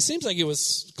months. It seems like it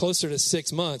was closer to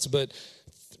 6 months, but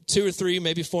 2 or 3,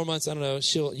 maybe 4 months. I don't know.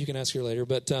 You can ask her later.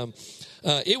 But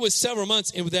it was several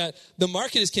months, and with that, the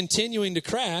market is continuing to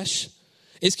crash.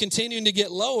 It's continuing to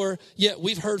get lower, yet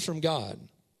we've heard from God.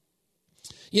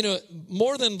 You know,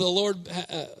 more than the Lord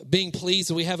being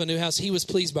pleased that we have a new house, he was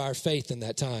pleased by our faith in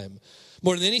that time.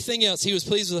 More than anything else, he was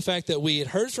pleased with the fact that we had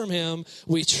heard from him.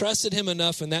 We trusted him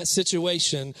enough in that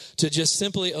situation to just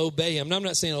simply obey him. And I'm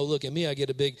not saying, oh, look at me, I get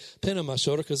a big pin on my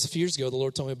shoulder, because a few years ago the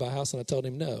Lord told me to buy a house and I told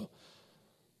him no.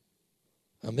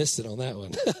 I missed it on that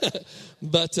one.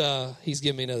 But he's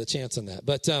giving me another chance on that.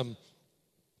 But,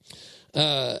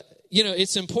 you know,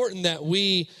 it's important that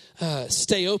we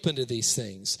stay open to these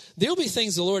things. There'll be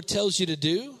things the Lord tells you to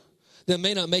do that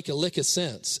may not make a lick of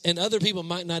sense, and other people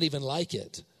might not even like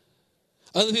it.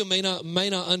 Other people may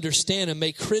not understand and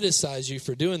may criticize you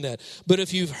for doing that. But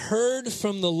if you've heard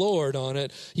from the Lord on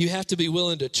it, you have to be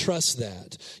willing to trust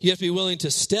that. You have to be willing to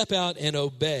step out and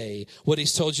obey what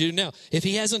he's told you to do. Now, if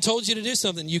he hasn't told you to do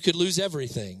something, you could lose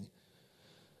everything.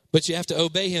 But you have to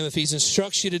obey him. If he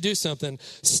instructs you to do something,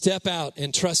 step out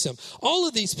and trust him. All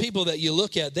of these people that you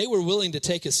look at, they were willing to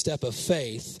take a step of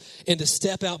faith and to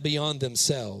step out beyond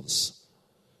themselves.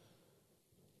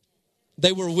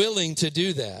 They were willing to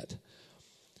do that.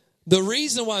 The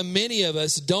reason why many of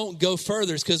us don't go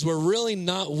further is because we're really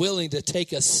not willing to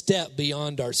take a step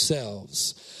beyond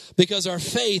ourselves. Because our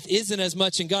faith isn't as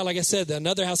much in God. Like I said,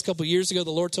 another house a couple years ago the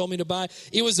Lord told me to buy,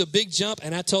 it was a big jump,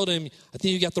 and I told him, I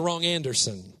think you got the wrong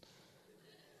Anderson.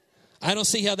 I don't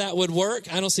see how that would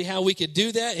work. I don't see how we could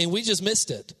do that, and we just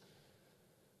missed it.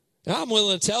 Now, I'm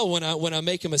willing to tell when I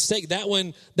make a mistake. That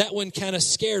one kind of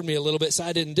scared me a little bit, so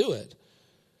I didn't do it.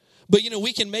 But, you know,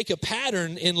 we can make a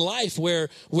pattern in life where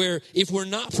if we're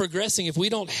not progressing, if we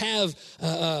don't have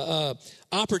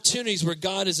opportunities where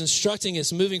God is instructing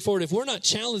us moving forward, if we're not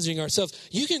challenging ourselves,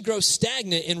 you can grow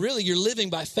stagnant, and really you're living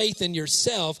by faith in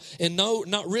yourself and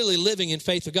not really living in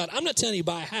faith with God. I'm not telling you to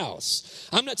buy a house.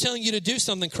 I'm not telling you to do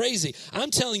something crazy. I'm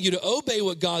telling you to obey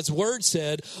what God's word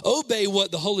said, obey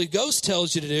what the Holy Ghost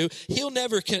tells you to do. He'll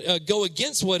never go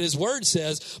against what his word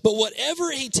says, but whatever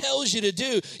he tells you to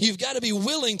do, you've got to be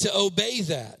willing to obey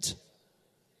that.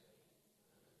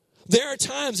 There are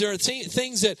times, there are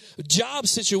things that, job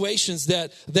situations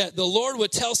that the Lord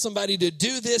would tell somebody to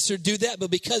do this or do that,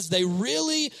 but because they're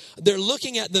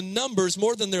looking at the numbers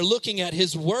more than they're looking at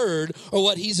his word or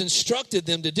what he's instructed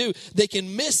them to do, they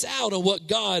can miss out on what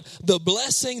God, the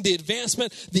blessing, the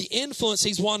advancement, the influence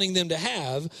he's wanting them to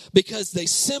have, because they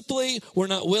simply were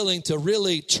not willing to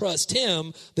really trust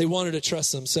him. They wanted to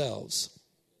trust themselves.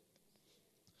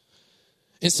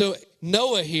 And so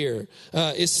Noah here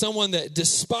is someone that,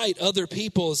 despite other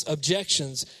people's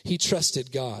objections, he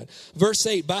trusted God. Verse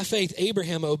 8, by faith,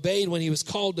 Abraham obeyed when he was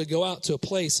called to go out to a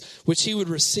place which he would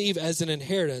receive as an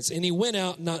inheritance. And he went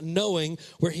out not knowing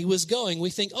where he was going. We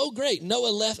think, oh, great,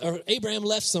 Abraham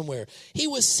left somewhere. He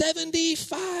was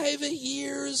 75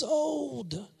 years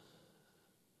old.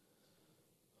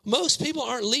 Most people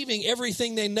aren't leaving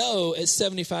everything they know at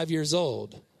 75 years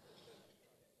old.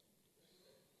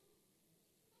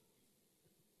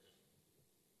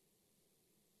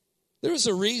 There was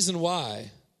a reason why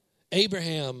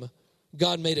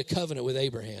God made a covenant with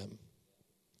Abraham.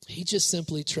 He just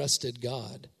simply trusted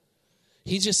God.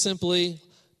 He just simply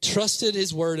trusted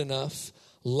his word enough.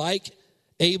 Like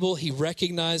Abel, he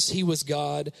recognized he was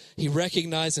God. He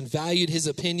recognized and valued his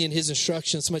opinion, his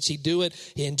instructions so much he'd do it.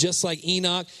 And just like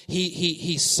Enoch,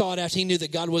 he sought after, he knew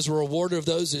that God was a rewarder of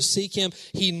those who seek him.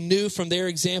 He knew from their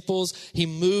examples, he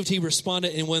moved, he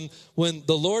responded. And when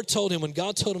the Lord told him, when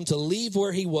God told him to leave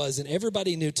where he was, and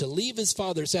everybody knew to leave his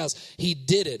father's house, he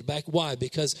did it. Why?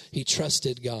 Because he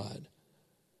trusted God.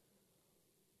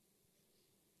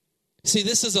 See,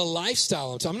 this is a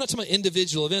lifestyle. I'm not talking about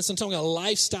individual events. I'm talking about a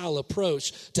lifestyle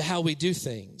approach to how we do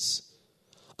things.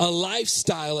 a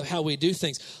lifestyle of how we do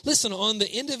things. Listen, on the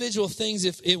individual things,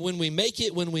 when we make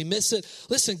it, when we miss it,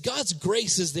 listen, God's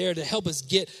grace is there to help us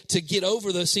get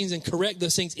over those things and correct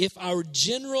those things. If our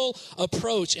general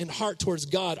approach and heart towards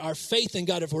God, our faith in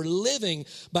God, if we're living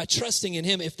by trusting in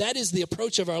him, if that is the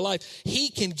approach of our life, he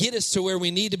can get us to where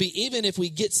we need to be, even if we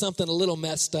get something a little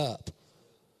messed up,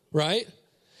 right?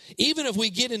 Even if we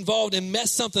get involved and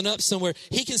mess something up somewhere,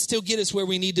 he can still get us where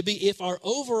we need to be if our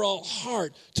overall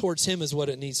heart towards him is what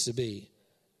it needs to be.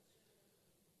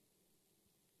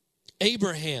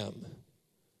 Abraham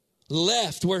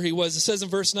left where he was. It says in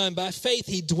verse 9, by faith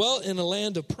he dwelt in a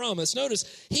land of promise. Notice,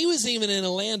 he was even in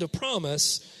a land of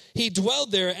promise. He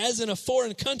dwelled there as in a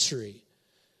foreign country.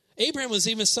 Abraham was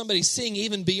even somebody seeing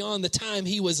even beyond the time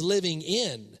he was living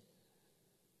in.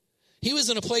 He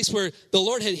was in a place where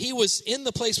he was in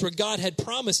the place where God had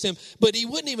promised him, but he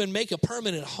wouldn't even make a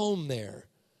permanent home there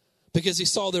because he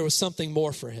saw there was something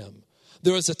more for him.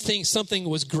 There was something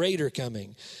was greater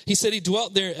coming. He said he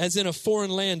dwelt there as in a foreign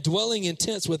land, dwelling in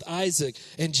tents with Isaac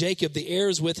and Jacob, the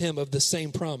heirs with him of the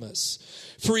same promise.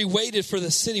 For he waited for the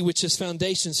city which has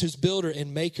foundations, whose builder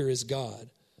and maker is God.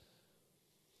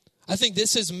 I think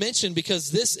this is mentioned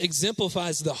because this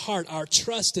exemplifies the heart, our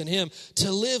trust in him,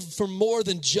 to live for more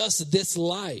than just this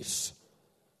life.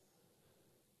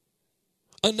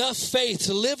 Enough faith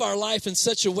to live our life in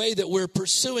such a way that we're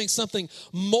pursuing something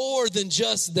more than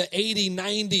just the 80,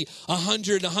 90,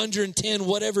 100, 110,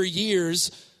 whatever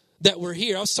years that we're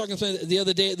here. I was talking to him the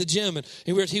other day at the gym, and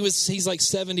he's like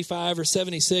 75 or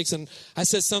 76, and I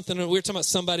said something, and we were talking about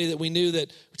somebody that we knew, that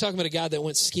we're talking about a guy that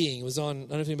went skiing. It was on, I don't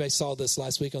know if anybody saw this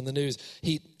last week on the news.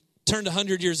 He turned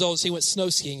 100 years old, so he went snow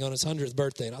skiing on his 100th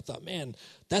birthday, and I thought, man,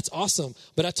 that's awesome.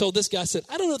 But I told this guy, I said,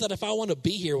 I don't know that if I want to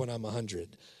be here when I'm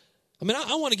 100. I mean,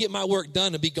 I want to get my work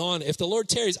done and be gone. If the Lord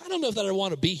tarries, I don't know if that I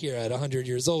want to be here at 100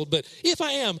 years old, but if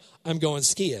I am, I'm going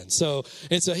skiing. So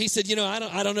he said,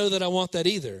 I don't know that I want that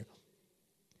either.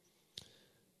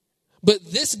 But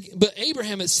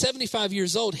Abraham at 75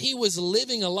 years old, he was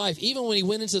living a life. Even when he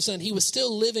went into the sun, he was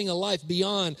still living a life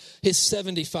beyond his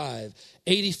 75,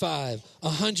 85,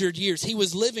 100 years. He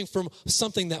was living from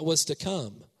something that was to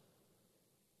come.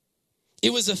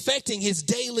 It was affecting his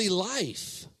daily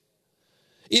life.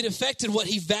 It affected what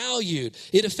he valued.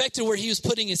 It affected where he was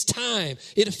putting his time.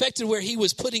 It affected where he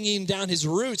was putting down his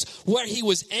roots, where he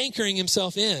was anchoring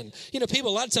himself in.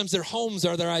 People, a lot of times their homes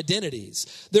are their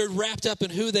identities. They're wrapped up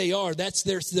in who they are. That's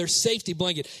their safety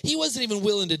blanket. He wasn't even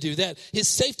willing to do that. His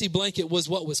safety blanket was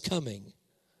what was coming.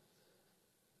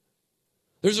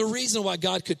 There's a reason why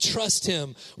God could trust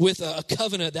him with a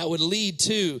covenant that would lead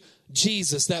to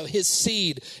Jesus, that his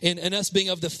seed, and us being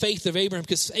of the faith of Abraham,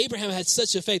 because Abraham had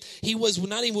such a faith. He was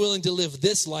not even willing to live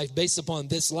this life based upon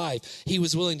this life. He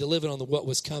was willing to live it on what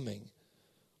was coming.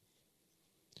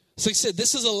 So he said,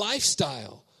 this is a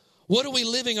lifestyle. What are we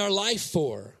living our life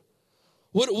for?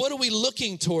 What are we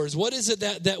looking towards? What is it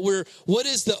what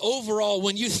is the overall,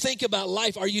 when you think about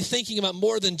life, are you thinking about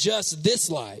more than just this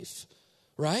life,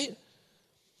 right?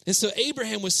 And so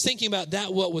Abraham was thinking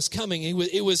about what was coming.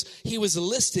 He was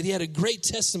listed. He had a great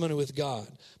testimony with God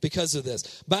because of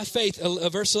this. By faith,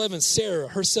 verse 11, Sarah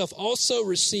herself also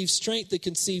received strength to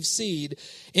conceive seed,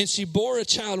 and she bore a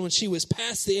child when she was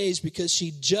past the age because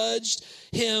she judged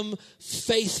him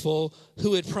faithful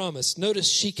who had promised. Notice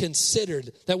she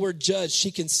considered, that word judge,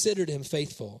 she considered him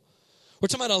faithful. We're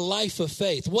talking about a life of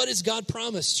faith. What has God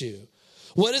promised you?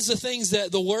 What is the things that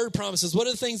the word promises? What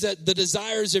are the things that the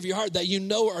desires of your heart that you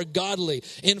know are godly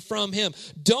and from him?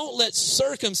 Don't let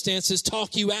circumstances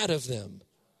talk you out of them.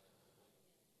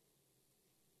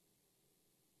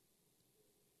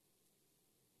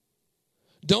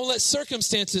 Don't let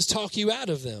circumstances talk you out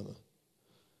of them.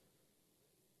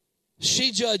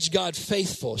 She judged God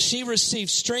faithful. She received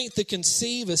strength to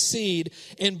conceive a seed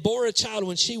and bore a child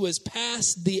when she was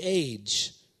past the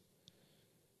age.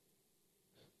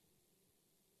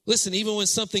 Listen, even when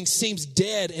something seems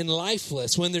dead and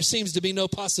lifeless, when there seems to be no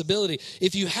possibility,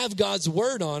 if you have God's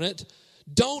word on it,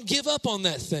 don't give up on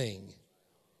that thing.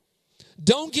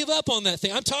 Don't give up on that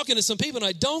thing. I'm talking to some people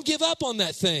tonight. Don't give up on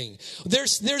that thing.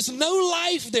 There's no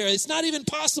life there. It's not even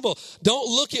possible. Don't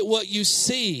look at what you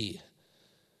see.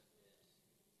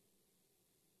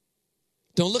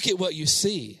 Don't look at what you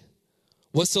see.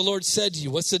 What's the Lord said to you?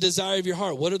 What's the desire of your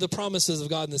heart? What are the promises of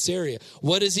God in this area?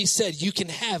 What has he said? You can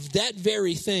have that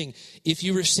very thing if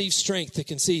you receive strength to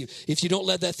conceive, if you don't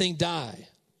let that thing die.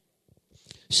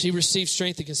 She received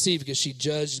strength to conceive because she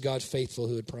judged God faithful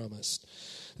who had promised.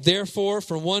 Therefore,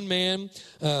 from one man,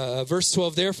 verse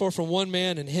 12, therefore from one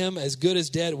man and him as good as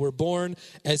dead were born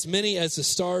as many as the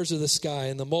stars of the sky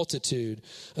and the multitude,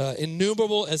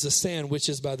 innumerable as the sand which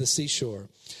is by the seashore.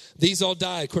 These all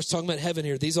died. Of course, talking about heaven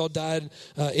here. These all died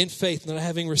in faith, not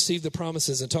having received the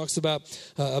promises. And talks about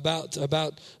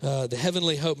the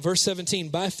heavenly hope. Verse 17,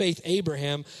 by faith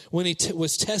Abraham, when he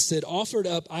was tested, offered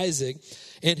up Isaac,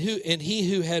 and he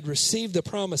who had received the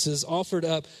promises offered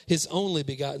up his only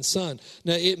begotten son.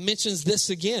 Now, it mentions this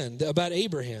again about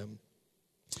Abraham,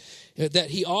 that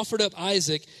he offered up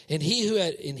Isaac, and he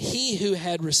who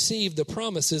had received the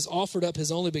promises offered up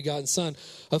his only begotten son,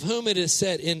 of whom it is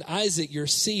said, in Isaac your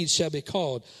seed shall be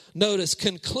called. Notice,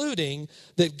 concluding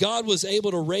that God was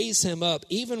able to raise him up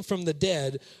even from the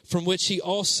dead, from which he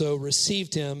also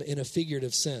received him in a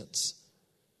figurative sense.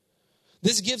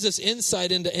 This gives us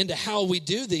insight into how we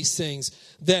do these things,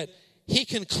 that he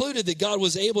concluded that God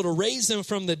was able to raise him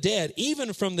from the dead,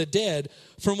 even from the dead,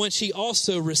 from which he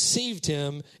also received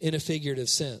him in a figurative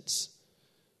sense.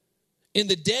 In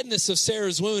the deadness of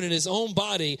Sarah's womb in his own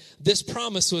body, this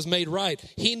promise was made right.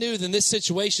 He knew that in this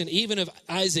situation, even if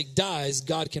Isaac dies,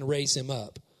 God can raise him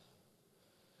up.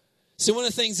 So one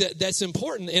of the things that's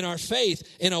important in our faith,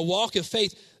 in a walk of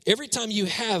faith, every time you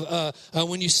have,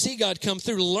 when you see God come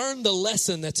through, learn the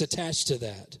lesson that's attached to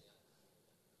that.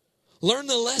 Learn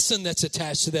the lesson that's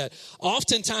attached to that.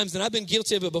 Oftentimes, and I've been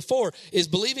guilty of it before, is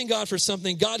believing God for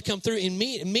something, God come through, and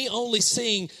me only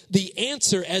seeing the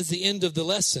answer as the end of the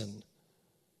lesson.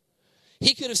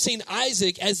 He could have seen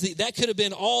Isaac as that could have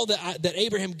been all that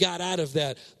Abraham got out of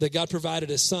that God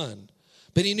provided his son.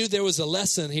 But he knew there was a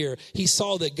lesson here. He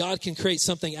saw that God can create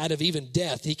something out of even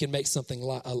death. He can make something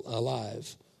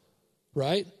alive.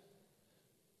 Right?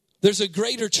 There's a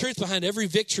greater truth behind every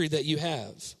victory that you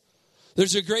have.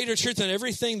 There's a greater truth in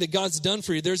everything that God's done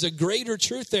for you. There's a greater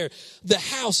truth there. The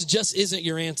house just isn't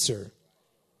your answer,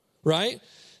 right?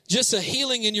 Just a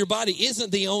healing in your body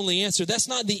isn't the only answer. That's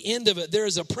not the end of it. There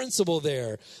is a principle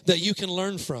there that you can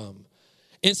learn from.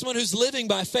 And someone who's living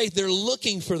by faith, they're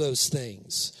looking for those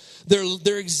things.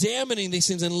 They're examining these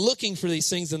things and looking for these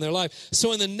things in their life. So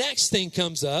when the next thing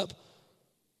comes up,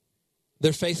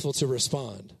 they're faithful to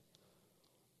respond.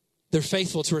 They're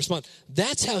faithful to respond.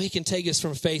 That's how he can take us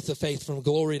from faith to faith, from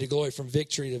glory to glory, from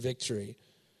victory to victory.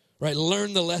 Right?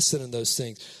 Learn the lesson in those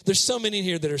things. There's so many in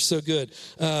here that are so good.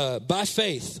 By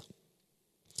faith,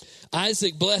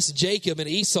 Isaac blessed Jacob and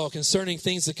Esau concerning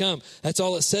things to come. That's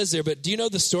all it says there. But do you know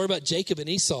the story about Jacob and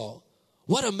Esau?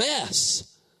 What a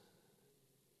mess.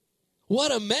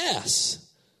 What a mess.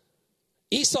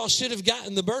 Esau should have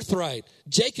gotten the birthright.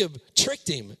 Jacob tricked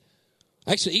him.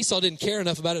 Actually, Esau didn't care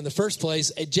enough about it in the first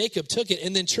place. Jacob took it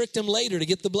and then tricked him later to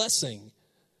get the blessing.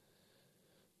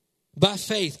 By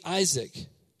faith, Isaac.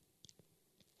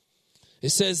 It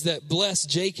says that blessed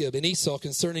Jacob and Esau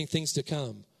concerning things to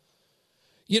come.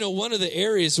 You know, one of the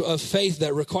areas of faith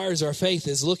that requires our faith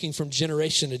is looking from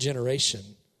generation to generation.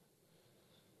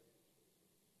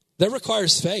 That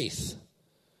requires faith.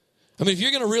 I mean, if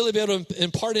you're going to really be able to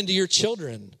impart into your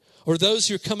children or those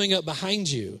who are coming up behind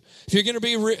you, if you're going to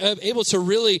be able to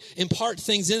really impart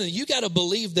things in them, you got to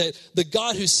believe that the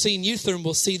God who's seen you through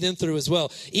will see them through as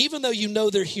well. Even though you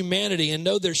know their humanity and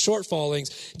know their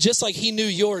shortfallings, just like he knew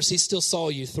yours, he still saw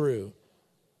you through.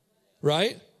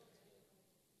 Right?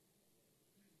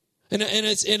 And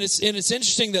it's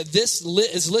interesting that this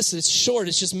is listed. It's short.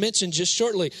 It's just mentioned just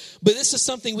shortly. But this is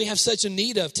something we have such a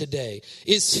need of today,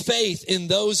 is faith in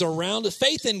those around us,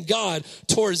 faith in God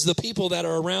towards the people that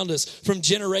are around us from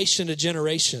generation to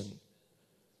generation.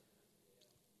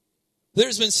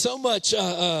 There's been so much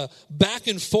back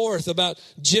and forth about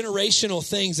generational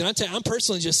things. And I tell you, I'm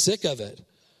personally just sick of it.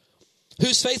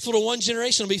 Who's faithful to one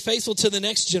generation will be faithful to the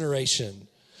next generation.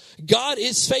 God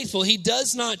is faithful. He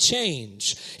does not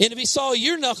change. And if he saw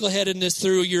your knuckleheadedness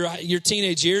through your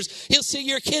teenage years, he'll see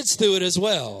your kids through it as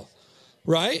well.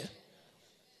 Right?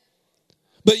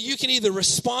 But you can either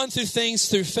respond through things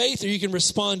through faith or you can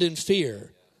respond in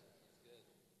fear.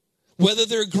 Whether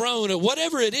they're grown or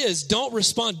whatever it is, don't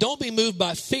respond. Don't be moved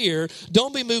by fear.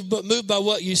 Don't be moved by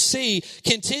what you see.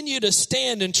 Continue to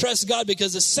stand and trust God,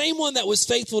 because the same one that was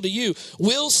faithful to you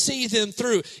will see them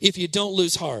through if you don't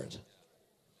lose heart.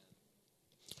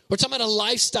 We're talking about a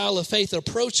lifestyle of faith,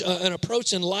 an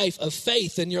approach in life of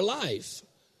faith in your life.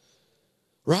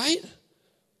 Right?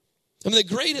 I mean,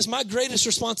 my greatest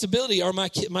responsibility are my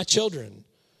children.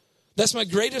 That's my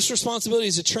greatest responsibility,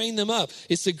 is to train them up.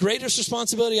 It's the greatest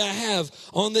responsibility I have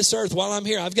on this earth while I'm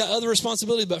here. I've got other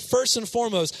responsibilities, but first and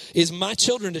foremost is my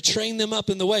children, to train them up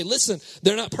in the way. Listen,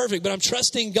 they're not perfect, but I'm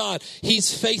trusting God.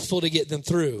 He's faithful to get them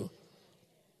through.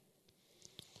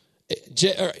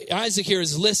 Isaac here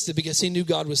is listed because he knew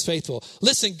God was faithful.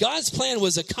 Listen, God's plan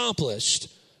was accomplished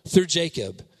through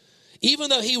Jacob. Even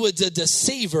though he was a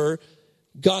deceiver,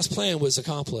 God's plan was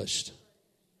accomplished.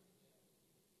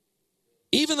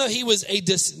 Even though he was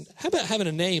how about having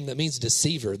a name that means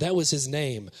deceiver? That was his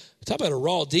name. Talk about a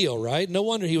raw deal, right? No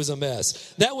wonder he was a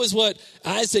mess. That was what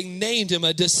Isaac named him,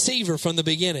 a deceiver from the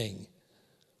beginning.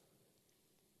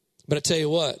 But I tell you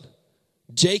what,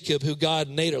 Jacob, who God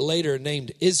later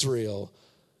named Israel,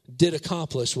 did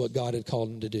accomplish what God had called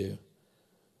him to do.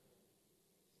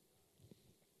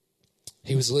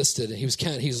 He was listed.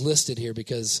 He's listed here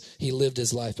because he lived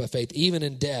his life by faith. Even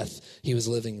in death, he was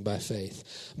living by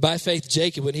faith. By faith,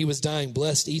 Jacob, when he was dying,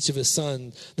 blessed each of his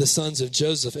sons, the sons of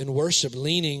Joseph, and worshiped,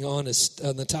 leaning on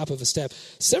the top of a staff.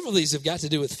 Several of these have got to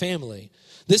do with family.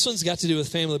 This one's got to do with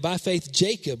family. By faith,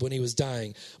 Jacob, when he was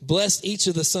dying, blessed each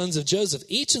of the sons of Joseph.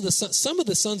 Some of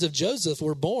the sons of Joseph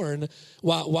were born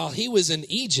while he was in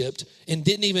Egypt, and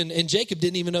Jacob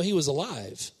didn't even know he was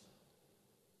alive.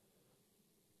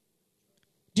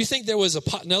 Do you think there was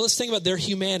now let's think about their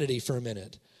humanity for a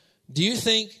minute. Do you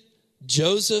think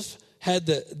Joseph had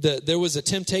there was a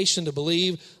temptation to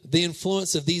believe the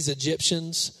influence of these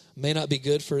Egyptians may not be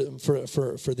good for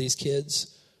these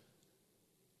kids?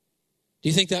 Do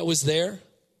you think that was there?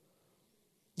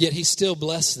 Yet he still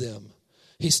blessed them.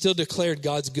 He still declared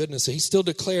God's goodness. He still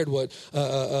declared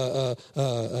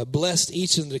blessed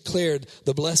each and declared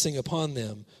the blessing upon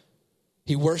them.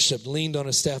 He worshiped, leaned on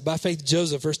his staff. By faith,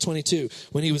 Joseph, verse 22,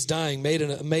 when he was dying,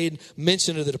 made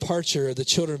mention of the departure of the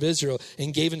children of Israel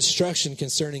and gave instruction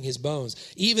concerning his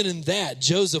bones. Even in that,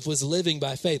 Joseph was living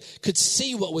by faith, could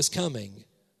see what was coming.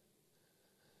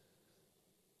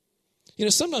 You know,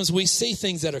 sometimes we see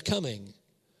things that are coming.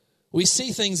 We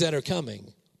see things that are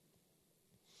coming.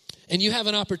 And you have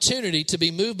an opportunity to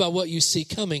be moved by what you see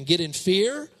coming. Get in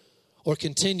fear or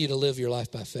continue to live your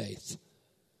life by faith.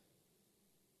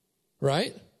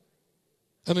 Right?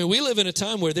 I mean, we live in a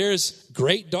time where there's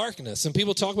great darkness, and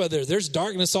people talk about there's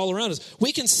darkness all around us.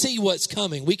 We can see what's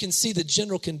coming. We can see the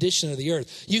general condition of the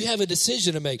earth. You have a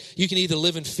decision to make. You can either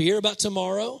live in fear about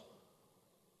tomorrow,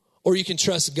 or you can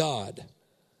trust God.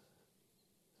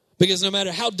 Because no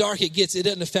matter how dark it gets, it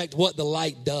doesn't affect what the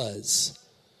light does.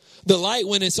 The light,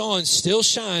 when it's on, still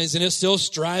shines, and it still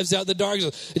drives out the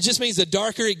darkness. It just means the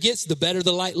darker it gets, the better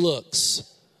the light looks.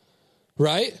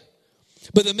 Right?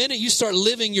 But the minute you start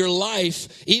living your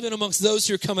life, even amongst those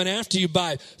who are coming after you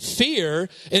by fear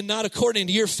and not according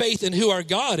to your faith in who our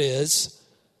God is,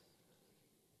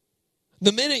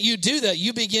 the minute you do that,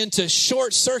 you begin to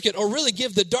short circuit or really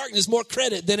give the darkness more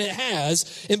credit than it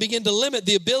has and begin to limit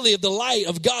the ability of the light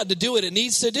of God to do what it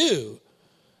needs to do.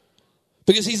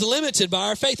 Because he's limited by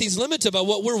our faith. He's limited by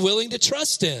what we're willing to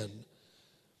trust in.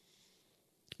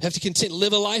 We have to continue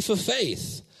live a life of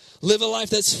faith. Live a life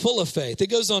that's full of faith.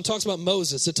 It goes on, talks about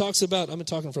Moses. It talks about, I've been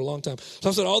talking for a long time,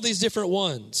 talks about all these different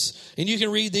ones. And you can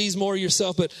read these more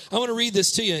yourself, but I want to read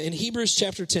this to you in Hebrews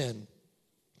chapter 10.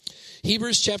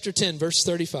 Hebrews chapter 10, verse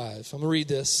 35. I'm going to read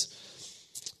this.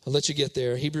 I'll let you get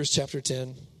there. Hebrews chapter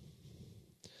 10.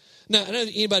 Now, I don't know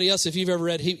anybody else, if you've ever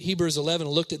read Hebrews 11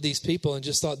 and looked at these people and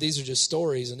just thought these are just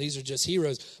stories and these are just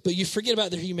heroes, but you forget about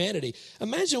their humanity.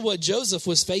 Imagine what Joseph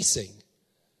was facing.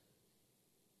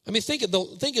 I mean, think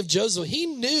of Joseph. He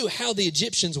knew how the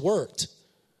Egyptians worked.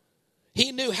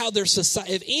 He knew how their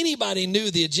society, if anybody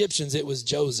knew the Egyptians, it was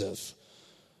Joseph.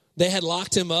 They had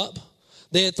locked him up.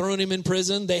 They had thrown him in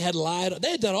prison. They had lied.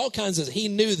 They had done all kinds of, he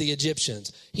knew the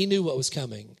Egyptians. He knew what was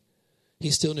coming.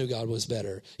 He still knew God was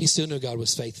better. He still knew God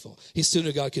was faithful. He still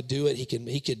knew God could do it.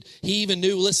 He even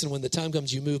knew, listen, when the time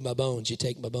comes, you move my bones, you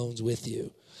take my bones with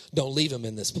you. Don't leave them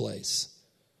in this place.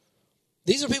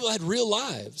 These are people who had real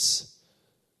lives.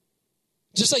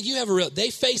 Just like you have they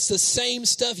face the same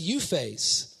stuff you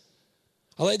face.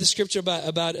 I like the scripture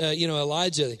about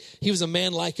Elijah. He was a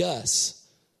man like us,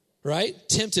 right?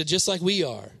 Tempted just like we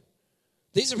are.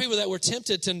 These are people that were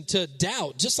tempted to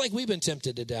doubt, just like we've been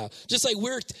tempted to doubt. Just like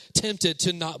we're tempted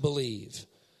to not believe.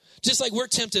 Just like we're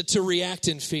tempted to react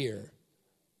in fear.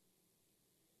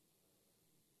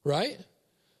 Right?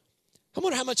 I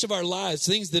wonder how much of our lives,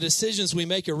 the decisions we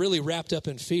make are really wrapped up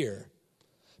in fear.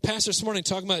 Pastor this morning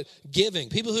talking about giving.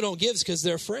 People who don't give is because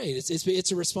they're afraid.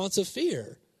 It's a response of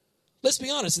fear. Let's be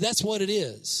honest, that's what it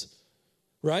is.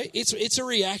 Right? It's a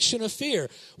reaction of fear.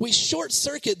 We short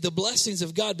circuit the blessings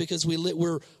of God because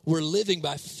we're living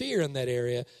by fear in that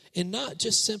area and not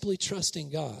just simply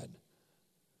trusting God.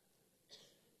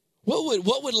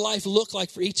 What would life look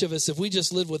like for each of us if we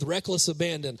just lived with reckless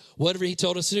abandon, whatever he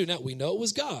told us to do? Now, we know it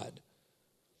was God.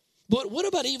 But what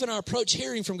about even our approach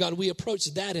hearing from God? We approach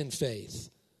that in faith.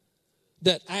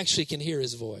 That actually can hear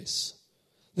his voice.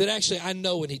 that actually I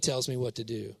know when he tells me what to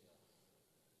do.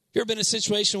 You ever been in a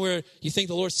situation where you think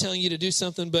the Lord's telling you to do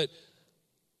something, but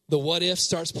the what if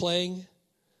starts playing?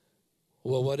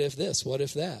 Well, what if this? What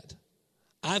if that?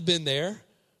 I've been there,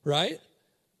 right?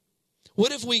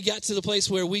 What if we got to the place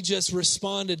where we just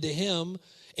responded to him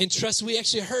and trust we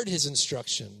actually heard his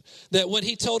instruction? That what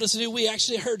he told us to do, we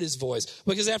actually heard his voice.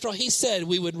 Because after all, he said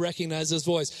we would recognize his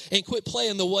voice. And quit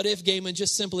playing the what if game and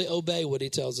just simply obey what he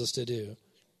tells us to do.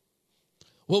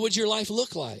 What would your life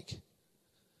look like?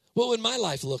 What would my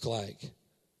life look like?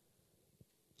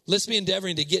 Let's be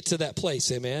endeavoring to get to that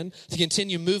place, amen? To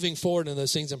continue moving forward in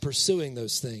those things and pursuing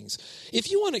those things.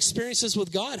 If you want experiences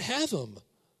with God, have them.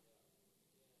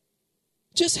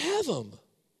 Just have them.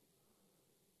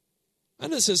 I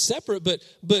know this is separate,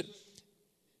 but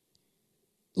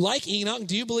like Enoch,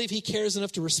 do you believe he cares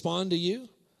enough to respond to you?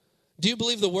 Do you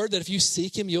believe the word that if you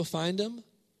seek him, you'll find him?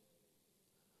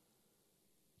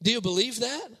 Do you believe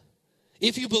that?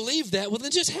 If you believe that, well,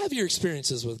 then just have your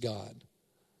experiences with God.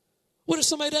 What if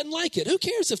somebody doesn't like it? Who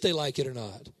cares if they like it or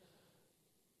not?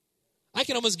 I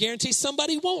can almost guarantee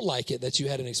somebody won't like it that you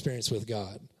had an experience with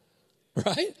God.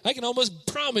 Right? I can almost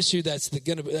promise you that's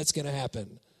going to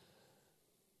happen.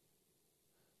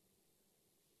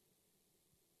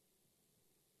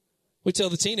 We tell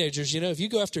the teenagers, if you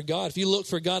go after God, if you look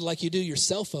for God like you do your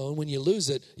cell phone, when you lose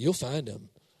it, you'll find him.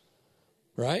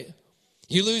 Right?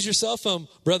 You lose your cell phone,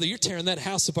 brother, you're tearing that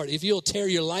house apart. If you'll tear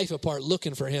your life apart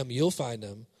looking for him, you'll find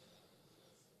him.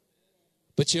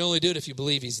 But you only do it if you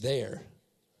believe he's there.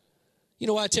 You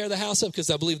know why I tear the house up? Because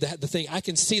I believe that the thing, I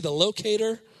can see the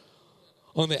locator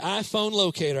on the iPhone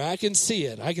locator. I can see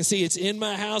it. I can see it's in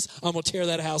my house. I'm going to tear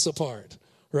that house apart.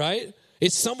 Right?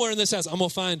 It's somewhere in this house. I'm going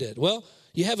to find it. Well,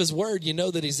 you have his word. You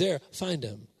know that he's there. Find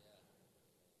him.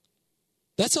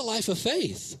 That's a life of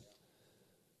faith.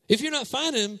 If you're not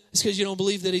finding him, it's because you don't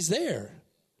believe that he's there.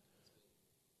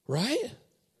 Right?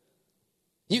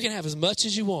 You can have as much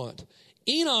as you want.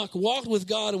 Enoch walked with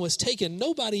God and was taken.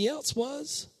 Nobody else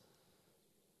was.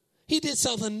 He did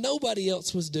something nobody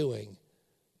else was doing.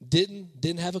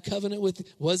 Didn't have a covenant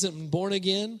with, wasn't born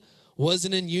again,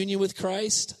 wasn't in union with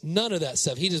Christ. None of that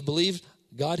stuff. He just believed,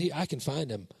 God, I can find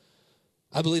him.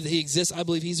 I believe that he exists. I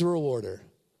believe he's a rewarder.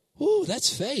 Ooh,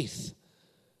 that's faith.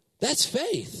 That's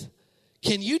faith.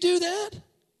 Can you do that?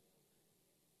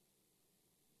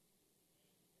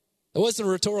 That wasn't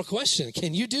a rhetorical question.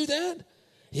 Can you do that?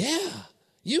 Yeah,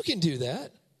 you can do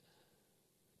that.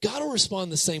 God will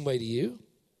respond the same way to you.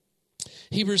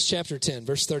 Hebrews chapter 10,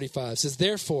 verse 35 says,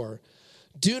 therefore,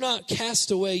 do not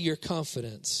cast away your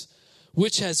confidence,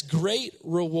 which has great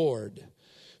reward.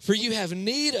 For you have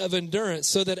need of endurance,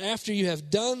 so that after you have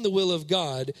done the will of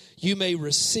God, you may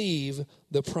receive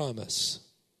the promise.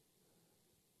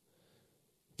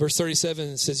 Verse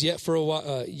 37 says, yet for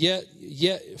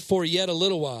yet a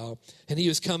little while, and he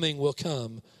who is coming will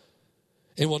come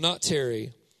and will not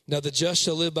tarry. Now the just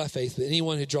shall live by faith, but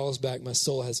anyone who draws back, my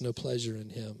soul has no pleasure in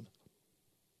him.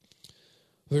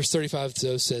 Verse 35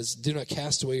 though says, do not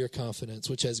cast away your confidence,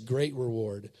 which has great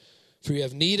reward. For you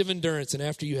have need of endurance, and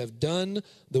after you have done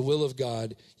the will of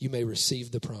God, you may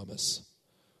receive the promise.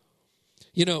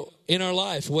 In our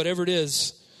life, whatever it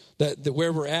is that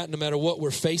where we're at, no matter what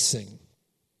we're facing,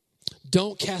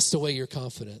 don't cast away your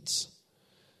confidence.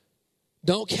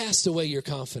 Don't cast away your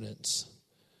confidence.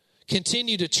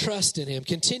 Continue to trust in him.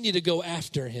 Continue to go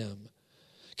after him.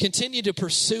 Continue to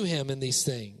pursue him in these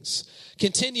things.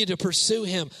 Continue to pursue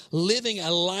him, living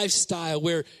a lifestyle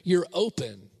where you're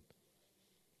open.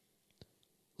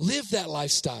 Live that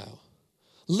lifestyle.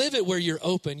 Live it where you're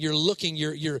open, you're looking,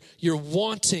 you're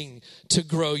wanting to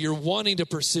grow, you're wanting to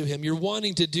pursue him, you're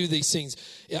wanting to do these things.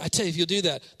 I tell you, if you'll do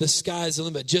that, the sky's the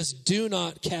limit. Just do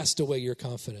not cast away your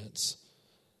confidence.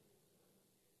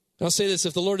 And I'll say this,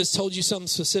 if the Lord has told you something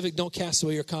specific, don't cast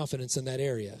away your confidence in that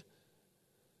area.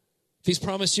 If he's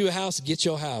promised you a house, get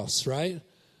your house, right?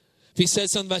 If he said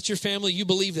something about your family, you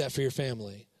believe that for your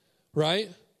family, right?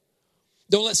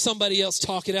 Don't let somebody else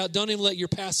talk it out. Don't even let your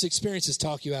past experiences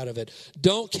talk you out of it.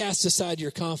 Don't cast aside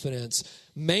your confidence.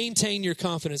 Maintain your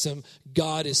confidence in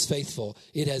God is faithful.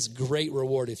 It has great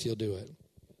reward if you'll do it.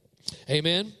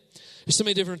 Amen? There's so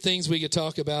many different things we could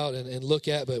talk about and look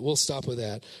at, but we'll stop with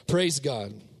that. Praise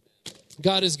God.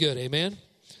 God is good. Amen?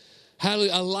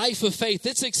 Hallelujah. A life of faith.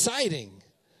 It's exciting.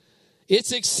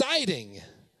 It's exciting.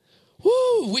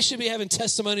 Woo! We should be having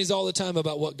testimonies all the time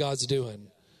about what God's doing.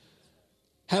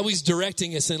 How he's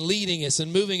directing us and leading us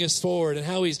and moving us forward and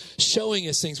how he's showing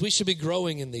us things. We should be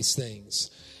growing in these things.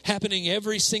 Happening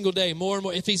every single day, more and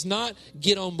more. If he's not,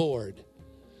 get on board.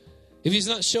 If he's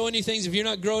not showing you things, if you're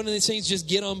not growing in these things, just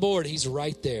get on board. He's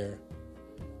right there.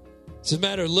 It's a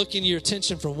matter of looking your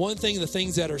attention from one thing, the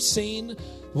things that are seen,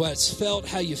 what's felt,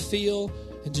 how you feel,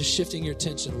 and just shifting your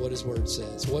attention to what His Word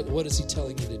says. What is He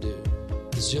telling you to do?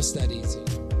 It's just that easy.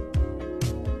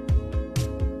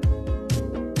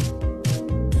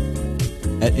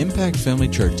 At Impact Family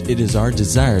Church, it is our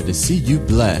desire to see you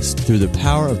blessed through the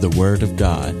power of the Word of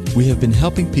God. We have been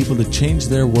helping people to change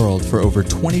their world for over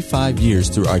 25 years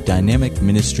through our dynamic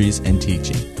ministries and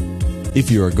teaching. If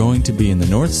you are going to be in the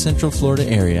North Central Florida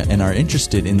area and are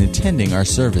interested in attending our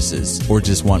services, or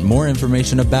just want more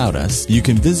information about us, you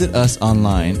can visit us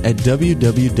online at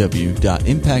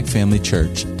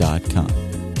www.impactfamilychurch.com.